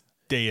in this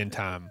day and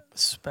time.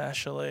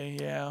 Especially,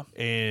 yeah.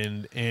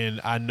 And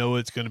I know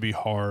it's going to be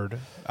hard.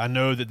 I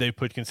know that they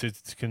put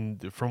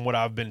from what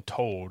I've been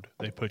told,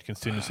 they put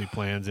contingency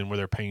plans in where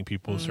they're paying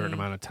people a certain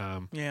amount of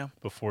time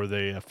before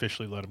they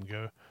officially let them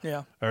go.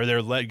 Yeah. Or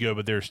they're let go,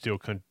 but they're still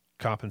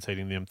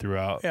compensating them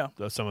throughout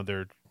some of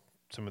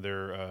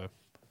their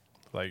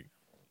like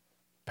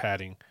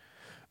padding.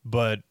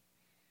 But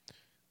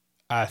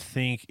I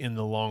think in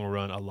the long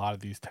run, a lot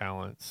of these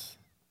talents,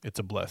 it's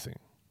a blessing.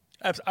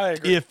 I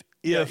agree. If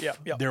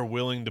they're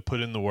willing to put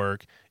in the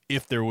work,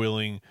 if they're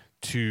willing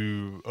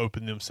to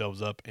open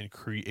themselves up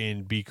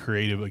and be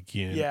creative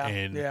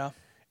again,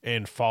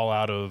 and fall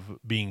out of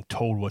being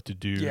told what to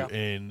do,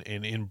 and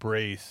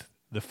embrace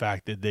the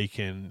fact that they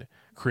can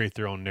create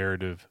their own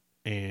narrative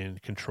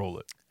and control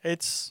it.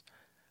 It's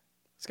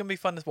gonna be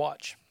fun to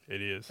watch.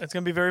 It is. It's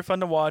gonna be very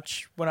fun to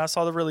watch. When I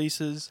saw the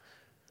releases,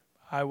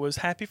 I was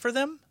happy for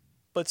them,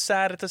 but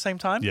sad at the same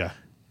time. Yeah.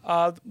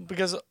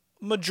 Because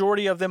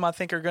majority of them I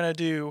think are going to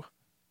do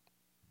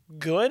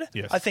good.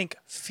 Yes. I think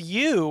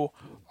few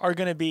are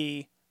going to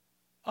be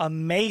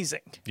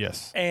amazing.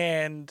 Yes.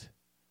 And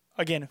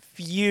again,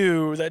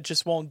 few that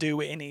just won't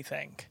do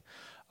anything.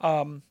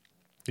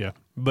 Yeah.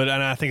 But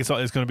and I think it's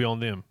going to be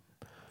on them.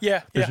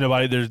 Yeah. There's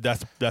nobody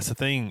that's the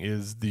thing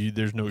is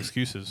there's no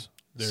excuses.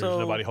 There's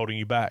nobody holding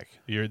you back.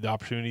 The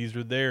opportunities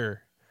are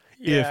there.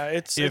 Yeah,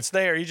 it's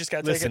there. You just got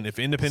to take it. Listen, if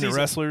independent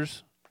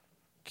wrestlers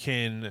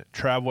can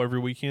travel every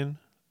weekend,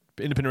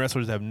 independent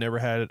wrestlers have never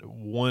had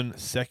 1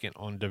 second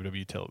on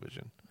WWE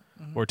television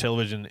or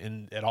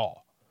television at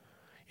all.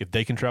 If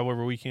they can travel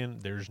every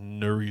weekend, there's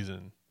no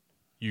reason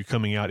you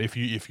coming out if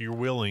you're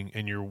willing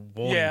and you're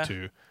wanting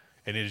to,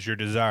 and it is your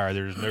desire.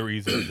 There's no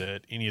reason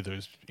that any of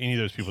those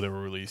people that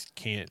were released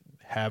can't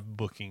have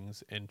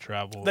bookings and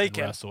travel and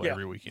wrestle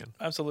every weekend.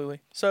 Absolutely.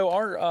 So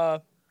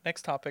our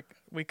next topic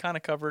we kind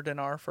of covered in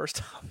our first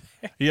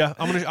topic. Yeah,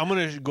 I'm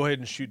gonna go ahead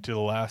and shoot to the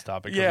last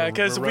topic. Yeah,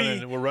 because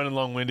we're running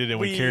long-winded and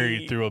we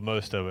carried through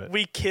most of it.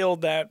 We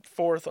killed that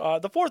fourth.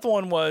 The fourth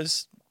one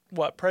was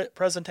what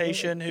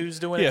presentation? Who's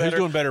doing? Who's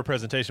doing better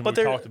presentation? But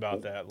we talked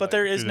about that. But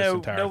there is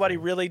nobody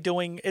really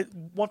doing it.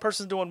 One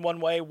person's doing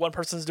one way, one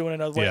person's doing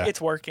another way. It's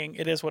working.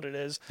 It is what it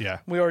is. Yeah,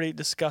 we already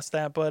discussed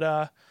that.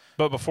 But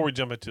before we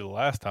jump into the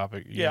last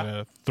topic, you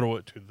gotta throw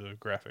it to the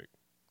graphic.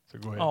 So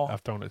go ahead.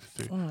 I've thrown it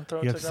to you.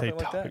 You have to say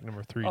topic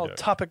number 3. Oh,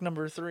 topic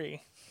number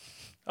 3.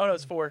 Oh no,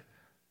 it's 4.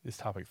 It's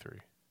topic 3.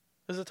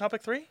 Is it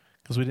topic 3?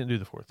 Because we didn't do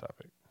the 4th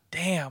topic.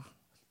 Damn.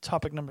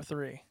 Topic number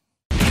 3.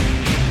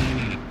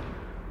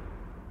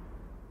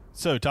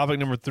 So topic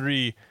number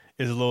 3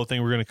 is a little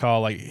thing we're going to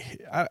call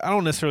I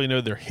don't necessarily know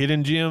they're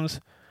hidden gems.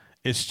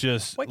 It's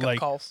just wake up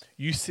calls.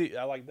 You see,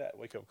 I like that,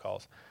 wake up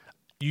calls.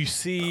 You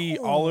see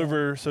all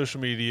over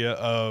social media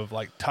of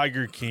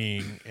Tiger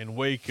King and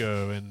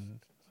Waco and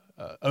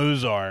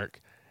Ozark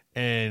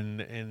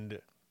and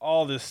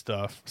all this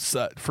stuff.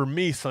 For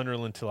me,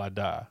 Sunderland Till I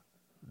Die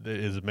that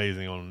is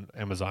amazing on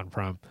Amazon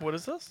Prime. What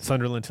is this?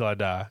 Sunderland Till I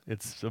Die.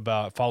 It's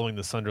about following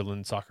the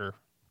Sunderland soccer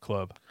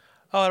club.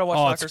 Oh, I don't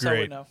watch soccer, so I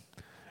wouldn't know.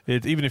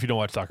 Even if you don't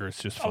watch soccer,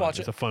 it's just fun. I'll watch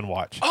it. It's a fun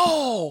watch.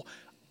 Oh,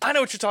 I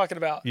know what you're talking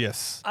about.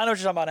 Yes. I know what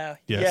you're talking about now.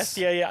 Yes.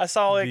 Yeah. I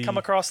saw it come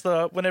across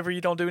whenever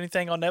you don't do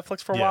anything on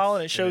Netflix for a while,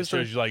 and it shows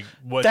you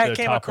what that the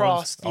came top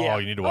across. Ones. Yeah. Oh,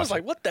 you need to watch it. I was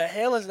like, what the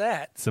hell is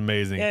that? It's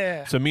amazing.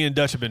 Yeah. So me and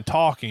Dutch have been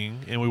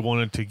talking, and we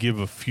wanted to give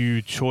a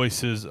few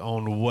choices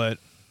on what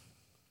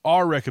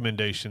our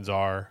recommendations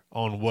are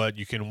on what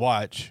you can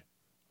watch,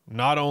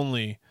 not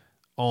only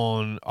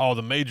on all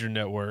the major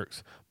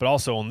networks, but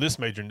also on this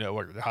major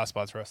network, the Hot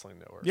Spots Wrestling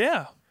Network.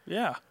 Yeah.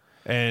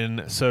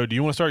 And so, do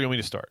you want to start? Or you want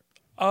me to start?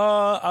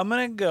 I'm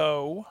gonna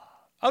go.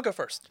 I'll go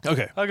first.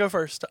 Okay. I'll go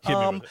first. Hit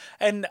me with it.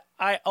 And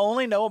I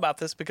only know about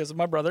this because of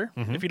my brother.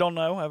 Mm-hmm. If you don't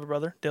know, I have a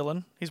brother,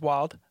 Dylan. He's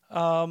wild. He's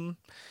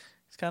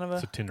kind of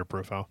It's a Tinder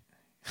profile.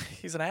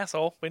 he's an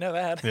asshole. We know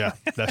that. Yeah,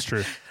 that's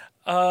true.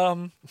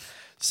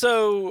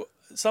 So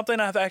something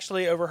I've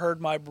actually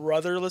overheard my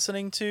brother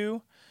listening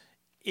to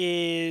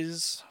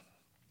is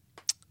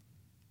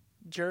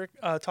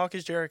Talk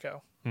is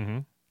Jericho. Mm-hmm.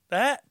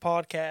 That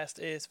podcast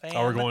is fantastic.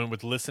 Oh, we're going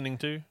with listening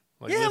to?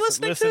 Like Yeah,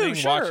 listening too,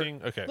 sure.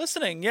 watching? Okay.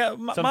 Listening, yeah.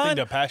 Something mine,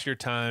 to pass your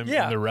time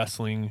Yeah. in the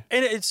wrestling.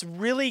 and it's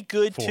really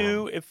good Forum.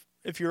 too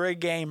if you're a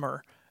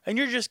gamer and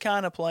you're just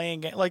kind of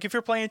playing like if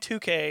you're playing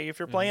 2K, if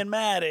you're playing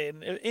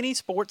Madden, any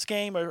sports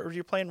game, or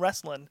you're playing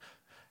wrestling.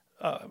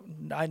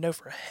 I know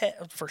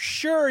for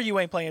sure you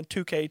ain't playing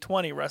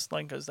 2K20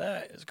 wrestling because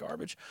that is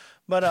garbage.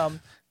 But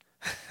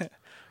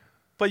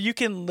but you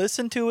can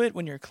listen to it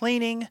when you're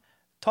cleaning.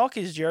 Talk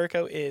is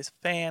Jericho is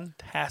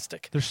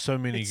fantastic. There's so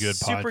many It's good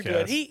super podcasts.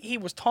 good. He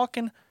was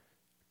talking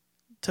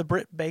to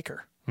Britt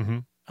Baker,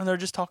 and they're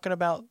just talking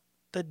about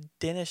the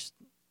dentist,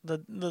 the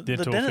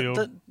Dental field?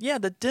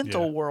 the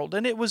dental Yeah. world,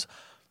 and it was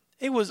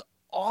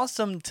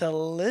awesome to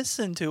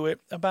listen to it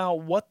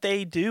about what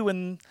they do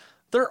and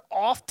their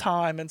off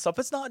time and stuff.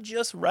 It's not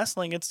just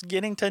wrestling; it's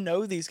getting to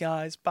know these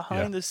guys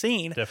behind Yeah, the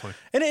scene. definitely.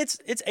 And it's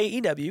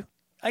AEW.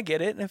 I get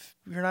it. And if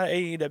you're not an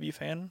AEW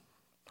fan,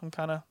 I'm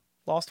kind of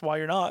lost why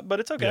you're not, but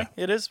it's okay.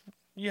 Yeah. It is.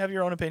 You have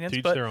your own opinions,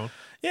 Teach but their own.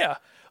 yeah.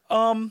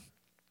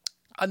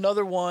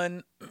 Another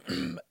one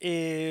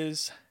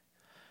is,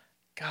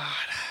 God,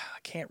 I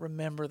can't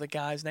remember the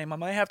guy's name. I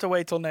might have to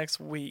wait till next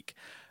week.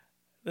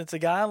 It's a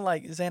guy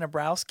like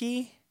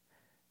Zanabrowski,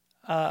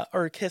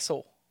 or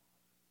Kissel.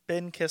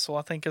 Ben Kissel,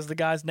 I think, is the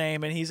guy's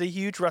name, and he's a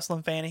huge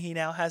wrestling fan, and he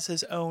now has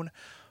his own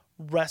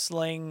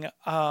wrestling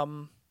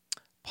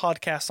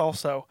podcast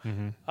also.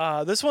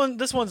 This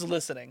one's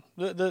listening.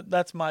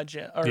 That's my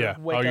Yeah.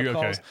 wake up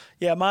calls. Okay.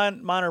 Yeah,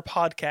 mine are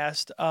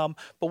podcast.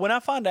 But when I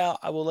find out,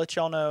 I will let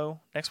y'all know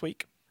next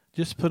week.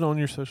 Just put it on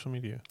your social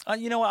media.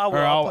 You know what? I will.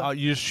 Or I'll put-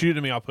 you just shoot it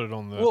to me. I'll put it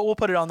on the. we'll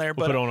put it on there.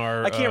 we'll But put it on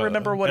our. I can't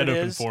remember what it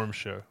Open is. Forum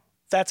show.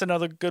 That's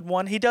another good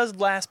one. He does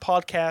last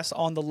podcast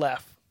on the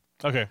left.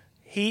 Okay.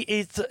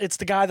 It's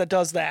the guy that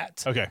does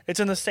that. Okay. It's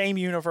in the same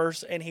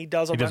universe, and he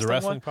does a He does a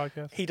wrestling wrestling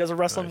one. podcast? He does a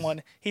wrestling Nice.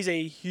 one. He's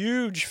a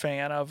huge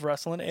fan of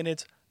wrestling, and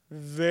it's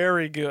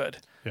very good.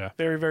 Yeah.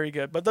 Very, very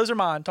good. But those are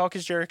mine. Talk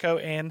is Jericho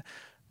and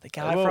the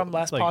guy Well, from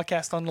last like,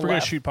 podcast on the If we're gonna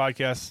left. shoot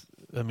podcasts,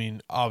 I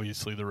mean,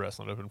 obviously the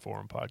Wrestling Open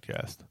Forum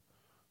podcast,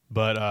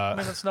 but I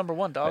mean, that's number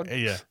one, dog.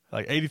 yeah,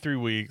 like 83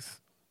 weeks.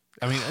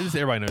 I mean, just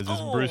everybody knows this.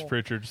 Oh. Bruce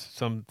Pritchard's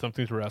something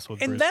to wrestle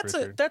with And Bruce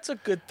Pritchard. that's a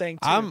good thing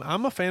too.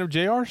 I'm a fan of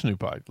JR's new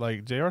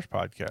JR's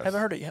podcast.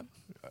 Haven't heard it yet.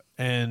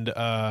 And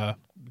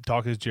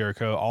Talk is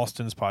Jericho.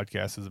 Austin's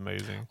podcast is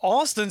amazing.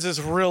 Austin's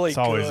is really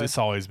good. It's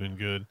always been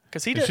good.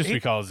 'Cause he it's did- just he-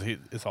 because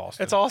it's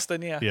Austin. It's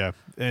Austin, yeah. Yeah,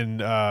 and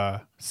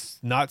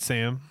not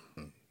Sam.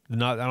 I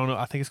don't know.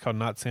 I think it's called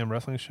Not Sam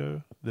Wrestling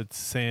Show. That's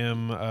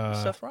Sam.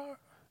 Seth Rollins.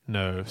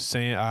 No,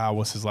 Sam.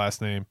 What's his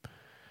last name?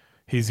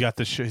 He's got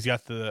the show. He's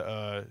got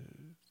the.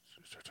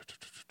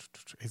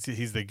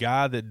 He's the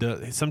guy that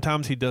does.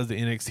 Sometimes he does the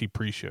NXT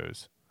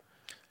pre-shows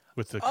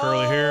with the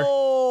curly hair.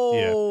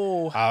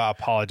 Oh, I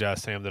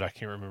apologize, Sam, that I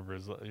can't remember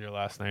your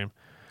last name.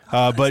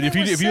 But if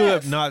name you was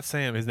look Seth. not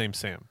Sam, his name's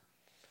Sam.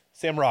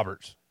 Sam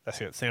Roberts. That's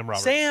it. Sam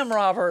Roberts. Sam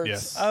Roberts.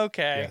 Yes.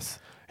 Okay. Yes.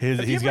 you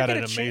He's ever got get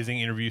an a chance- amazing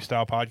interview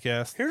style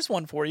podcast. Here's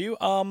one for you.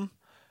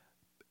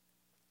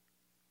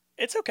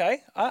 It's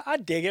okay. I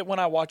dig it when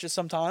I watch it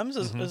sometimes,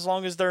 as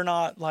long as they're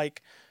not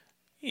like,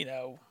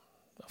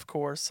 of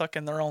course,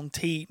 sucking their own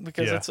teat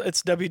because Yeah.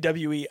 it's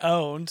WWE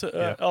owned.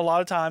 Yeah. A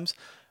lot of times,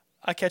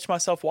 I catch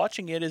myself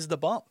watching it as the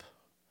bump.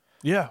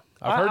 Yeah,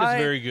 I've heard I-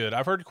 it's very good.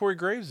 I've heard Corey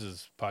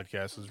Graves'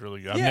 podcast is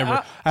really good.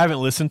 Yeah, I haven't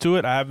listened to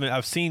it.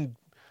 I've seen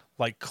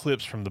like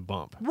clips from the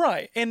bump.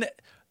 Right, and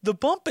the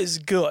bump is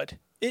good.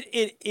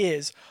 It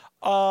is.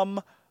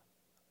 I'm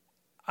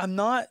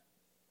not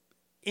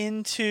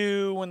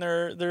into when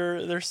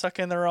they're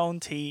sucking their own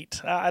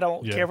teat. I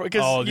don't care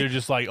because they're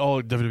just like,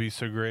 WWE's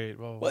so great.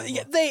 Blah, blah, well, blah.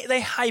 yeah,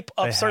 they hype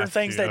up They certain have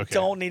things to, that okay.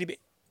 don't need to be,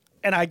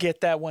 and I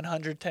get that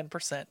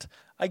 110%.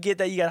 I get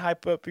that you got to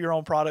hype up your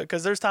own product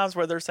because there's times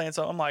where they're saying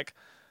something I'm like,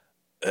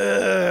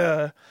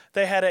 ugh.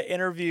 They had an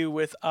interview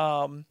with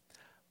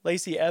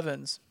Lacey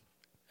Evans,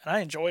 and I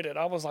enjoyed it.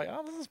 I was like,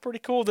 oh, this is pretty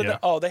cool. Then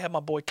Yeah. they had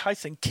my boy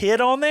Tyson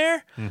Kidd on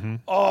there. Mm-hmm.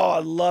 Oh, I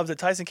loved it.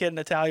 Tyson Kidd and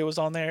Natalia was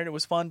on there, and it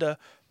was fun to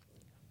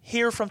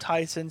hear from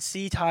Tyson,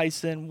 see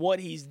Tyson, what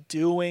he's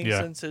doing Yeah.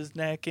 since his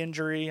neck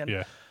injury, and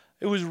Yeah.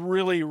 it was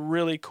really,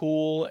 really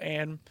cool.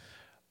 And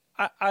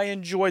I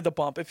enjoyed the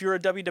bump. If you're a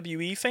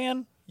WWE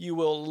fan, you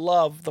will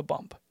love the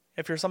bump.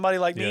 If you're somebody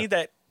like me Yeah.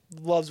 that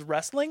loves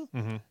wrestling,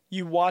 Mm-hmm.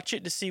 you watch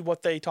it to see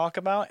what they talk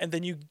about, and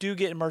then you do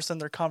get immersed in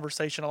their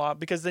conversation a lot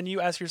because then you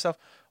ask yourself,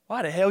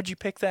 why the hell did you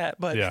pick that?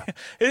 But Yeah.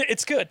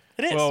 it's good.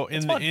 It is. Well,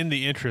 it's in fun.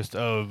 the interest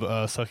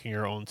of sucking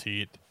your own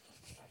teat,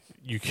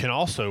 you can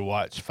also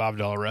watch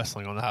 $5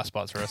 Wrestling on the High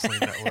Spots Wrestling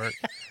Network.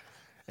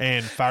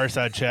 And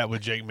Fireside Chat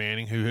with Jake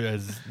Manning, who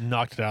has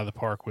knocked it out of the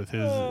park with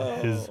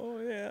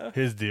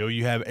his deal.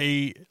 You have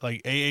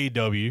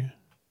AAW.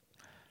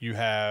 You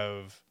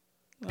have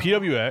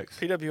PWX.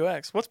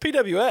 PWX. What's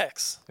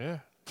PWX? Yeah.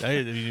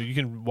 Hey, you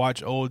can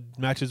watch old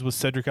matches with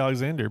Cedric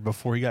Alexander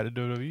before he got to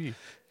WWE.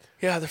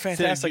 Yeah, they're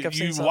fantastic. I've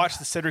seen you some. watched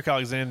the Cedric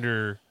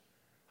Alexander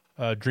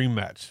Dream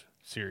Match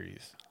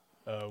series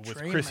with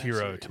Chris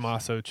Hero,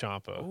 Tommaso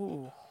Ciampa.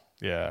 Ooh.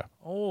 Yeah.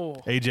 Oh.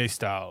 AJ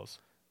Styles.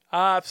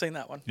 I've seen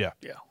that one. Yeah.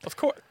 Yeah, of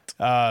course. It's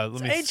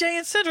AJ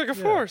and Cedric,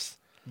 of course.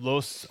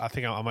 I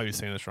think I might be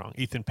saying this wrong.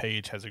 Ethan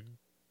Page has a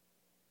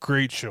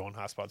great show on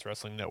High Spots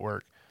Wrestling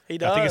Network. He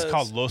does. I think it's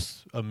called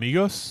Los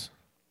Amigos.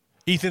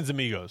 Ethan's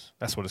Amigos.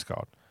 That's what it's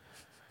called.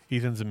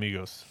 Ethan's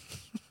Amigos.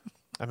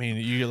 I mean,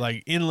 you get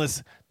like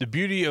endless. The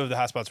beauty of the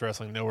High Spots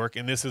Wrestling Network,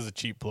 and this is a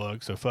cheap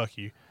plug, so fuck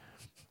you,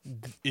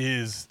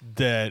 is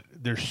that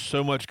there's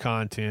so much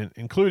content,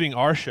 including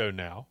our show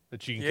now,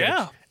 that you can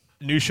catch.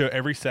 New show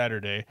every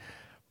Saturday.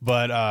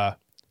 But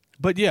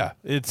yeah,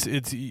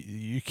 it's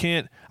you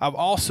can't.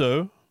 I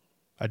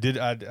did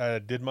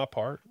my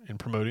part in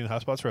promoting the High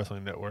Spots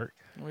Wrestling Network.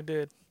 We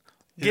did.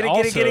 Get it.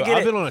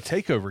 I've been on a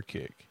takeover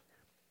kick.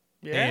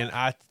 Yeah. And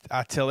I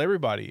tell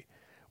everybody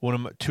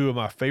two of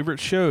my favorite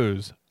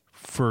shows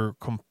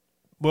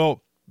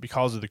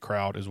because of the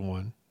crowd is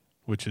one,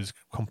 which is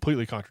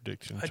completely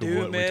contradiction to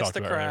what we talked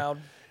about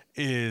crowd.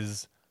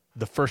 Is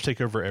the first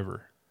takeover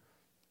ever.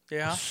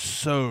 Yeah.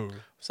 So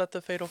was that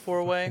the Fatal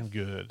 4-Way?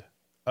 Good.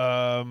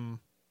 What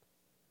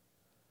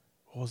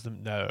was the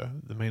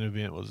main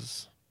event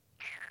was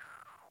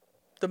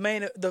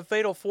the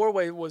Fatal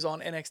 4-Way was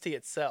on NXT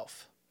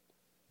itself.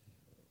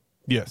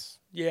 Yes.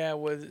 Yeah,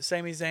 with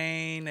Sami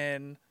Zayn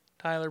and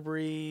Tyler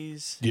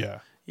Breeze. Yeah.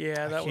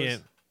 Yeah, I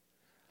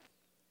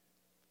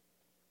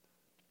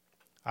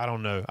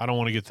don't know. I don't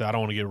want to get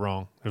it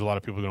wrong. There's a lot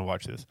of people going to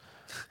watch this.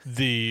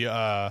 The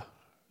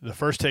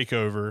first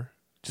takeover,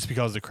 just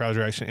because of the crowd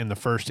reaction, and the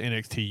first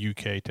NXT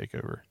UK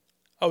takeover.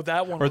 Oh,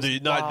 that one. Or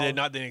was not the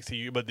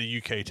NXT, but the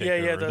UK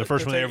takeover. Yeah, the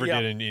first one they ever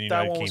did in United Kingdom.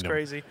 That one was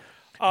crazy.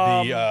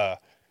 The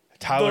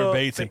Tyler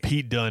Bates and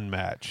Pete Dunne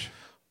match.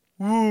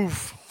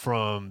 Oof.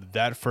 From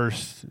that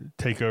first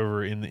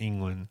takeover in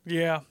England.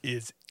 Yeah.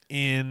 Is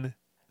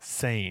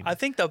insane. I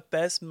think the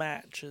best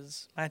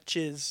matches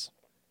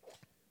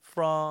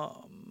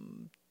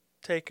from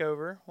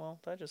takeover. Well,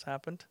 that just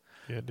happened.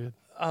 Yeah, it did.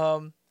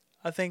 I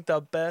think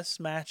the best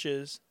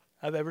matches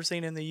I've ever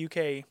seen in the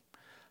UK,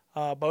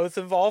 both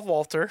involve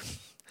Walter,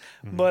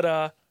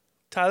 but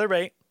Tyler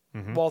Bate,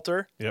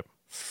 Walter. Yep.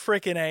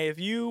 Frickin' A. If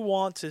you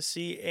want to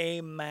see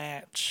a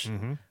match,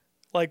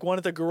 like one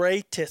of the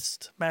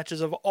greatest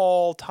matches of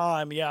all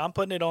time, yeah, I'm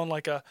putting it on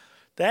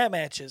that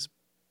match is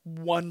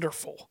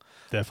wonderful.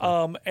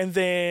 Definitely. And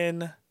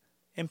then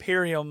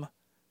Imperium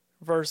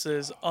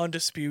versus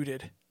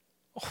Undisputed.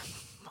 Oh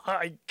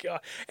my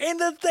God. And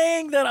the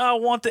thing that I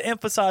want to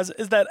emphasize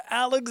is that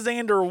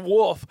Alexander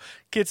Wolf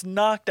gets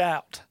knocked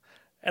out.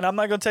 And I'm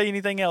not going to tell you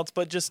anything else,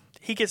 but just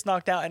he gets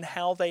knocked out and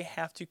how they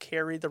have to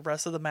carry the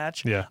rest of the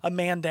match. Yeah. A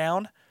man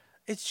down.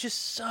 It's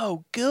just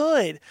so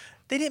good.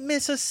 They didn't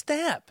miss a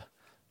step.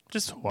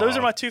 Those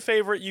are my two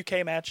favorite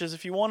UK matches.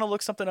 If you want to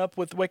look something up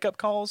with wake-up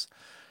calls,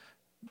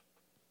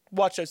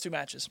 watch those two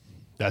matches.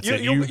 That's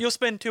it. You'll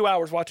spend 2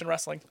 hours watching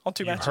wrestling on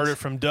two matches. Heard it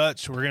from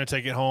Dutch. We're going to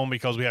take it home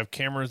because we have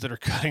cameras that are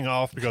cutting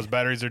off because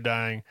batteries are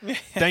dying.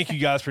 Thank you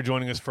guys for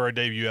joining us for our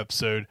debut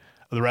episode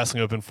of the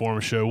Wrestling Open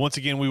Forum Show. Once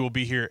again, we will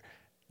be here.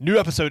 New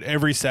episode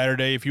every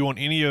Saturday. If you want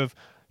any of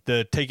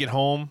the Take It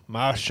Home,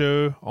 my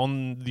show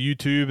on the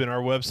YouTube and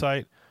our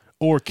website,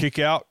 or Kick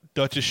Out,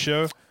 Dutch's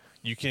show,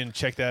 you can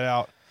check that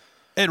out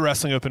at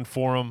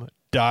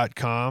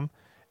WrestlingOpenForum.com.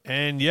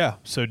 And yeah,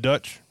 so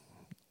Dutch,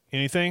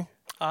 anything?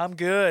 I'm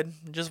good.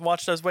 Just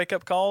watch those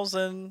wake-up calls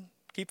and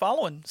keep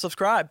following.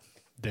 Subscribe.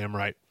 Damn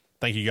right.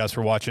 Thank you guys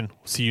for watching.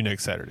 See you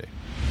next Saturday.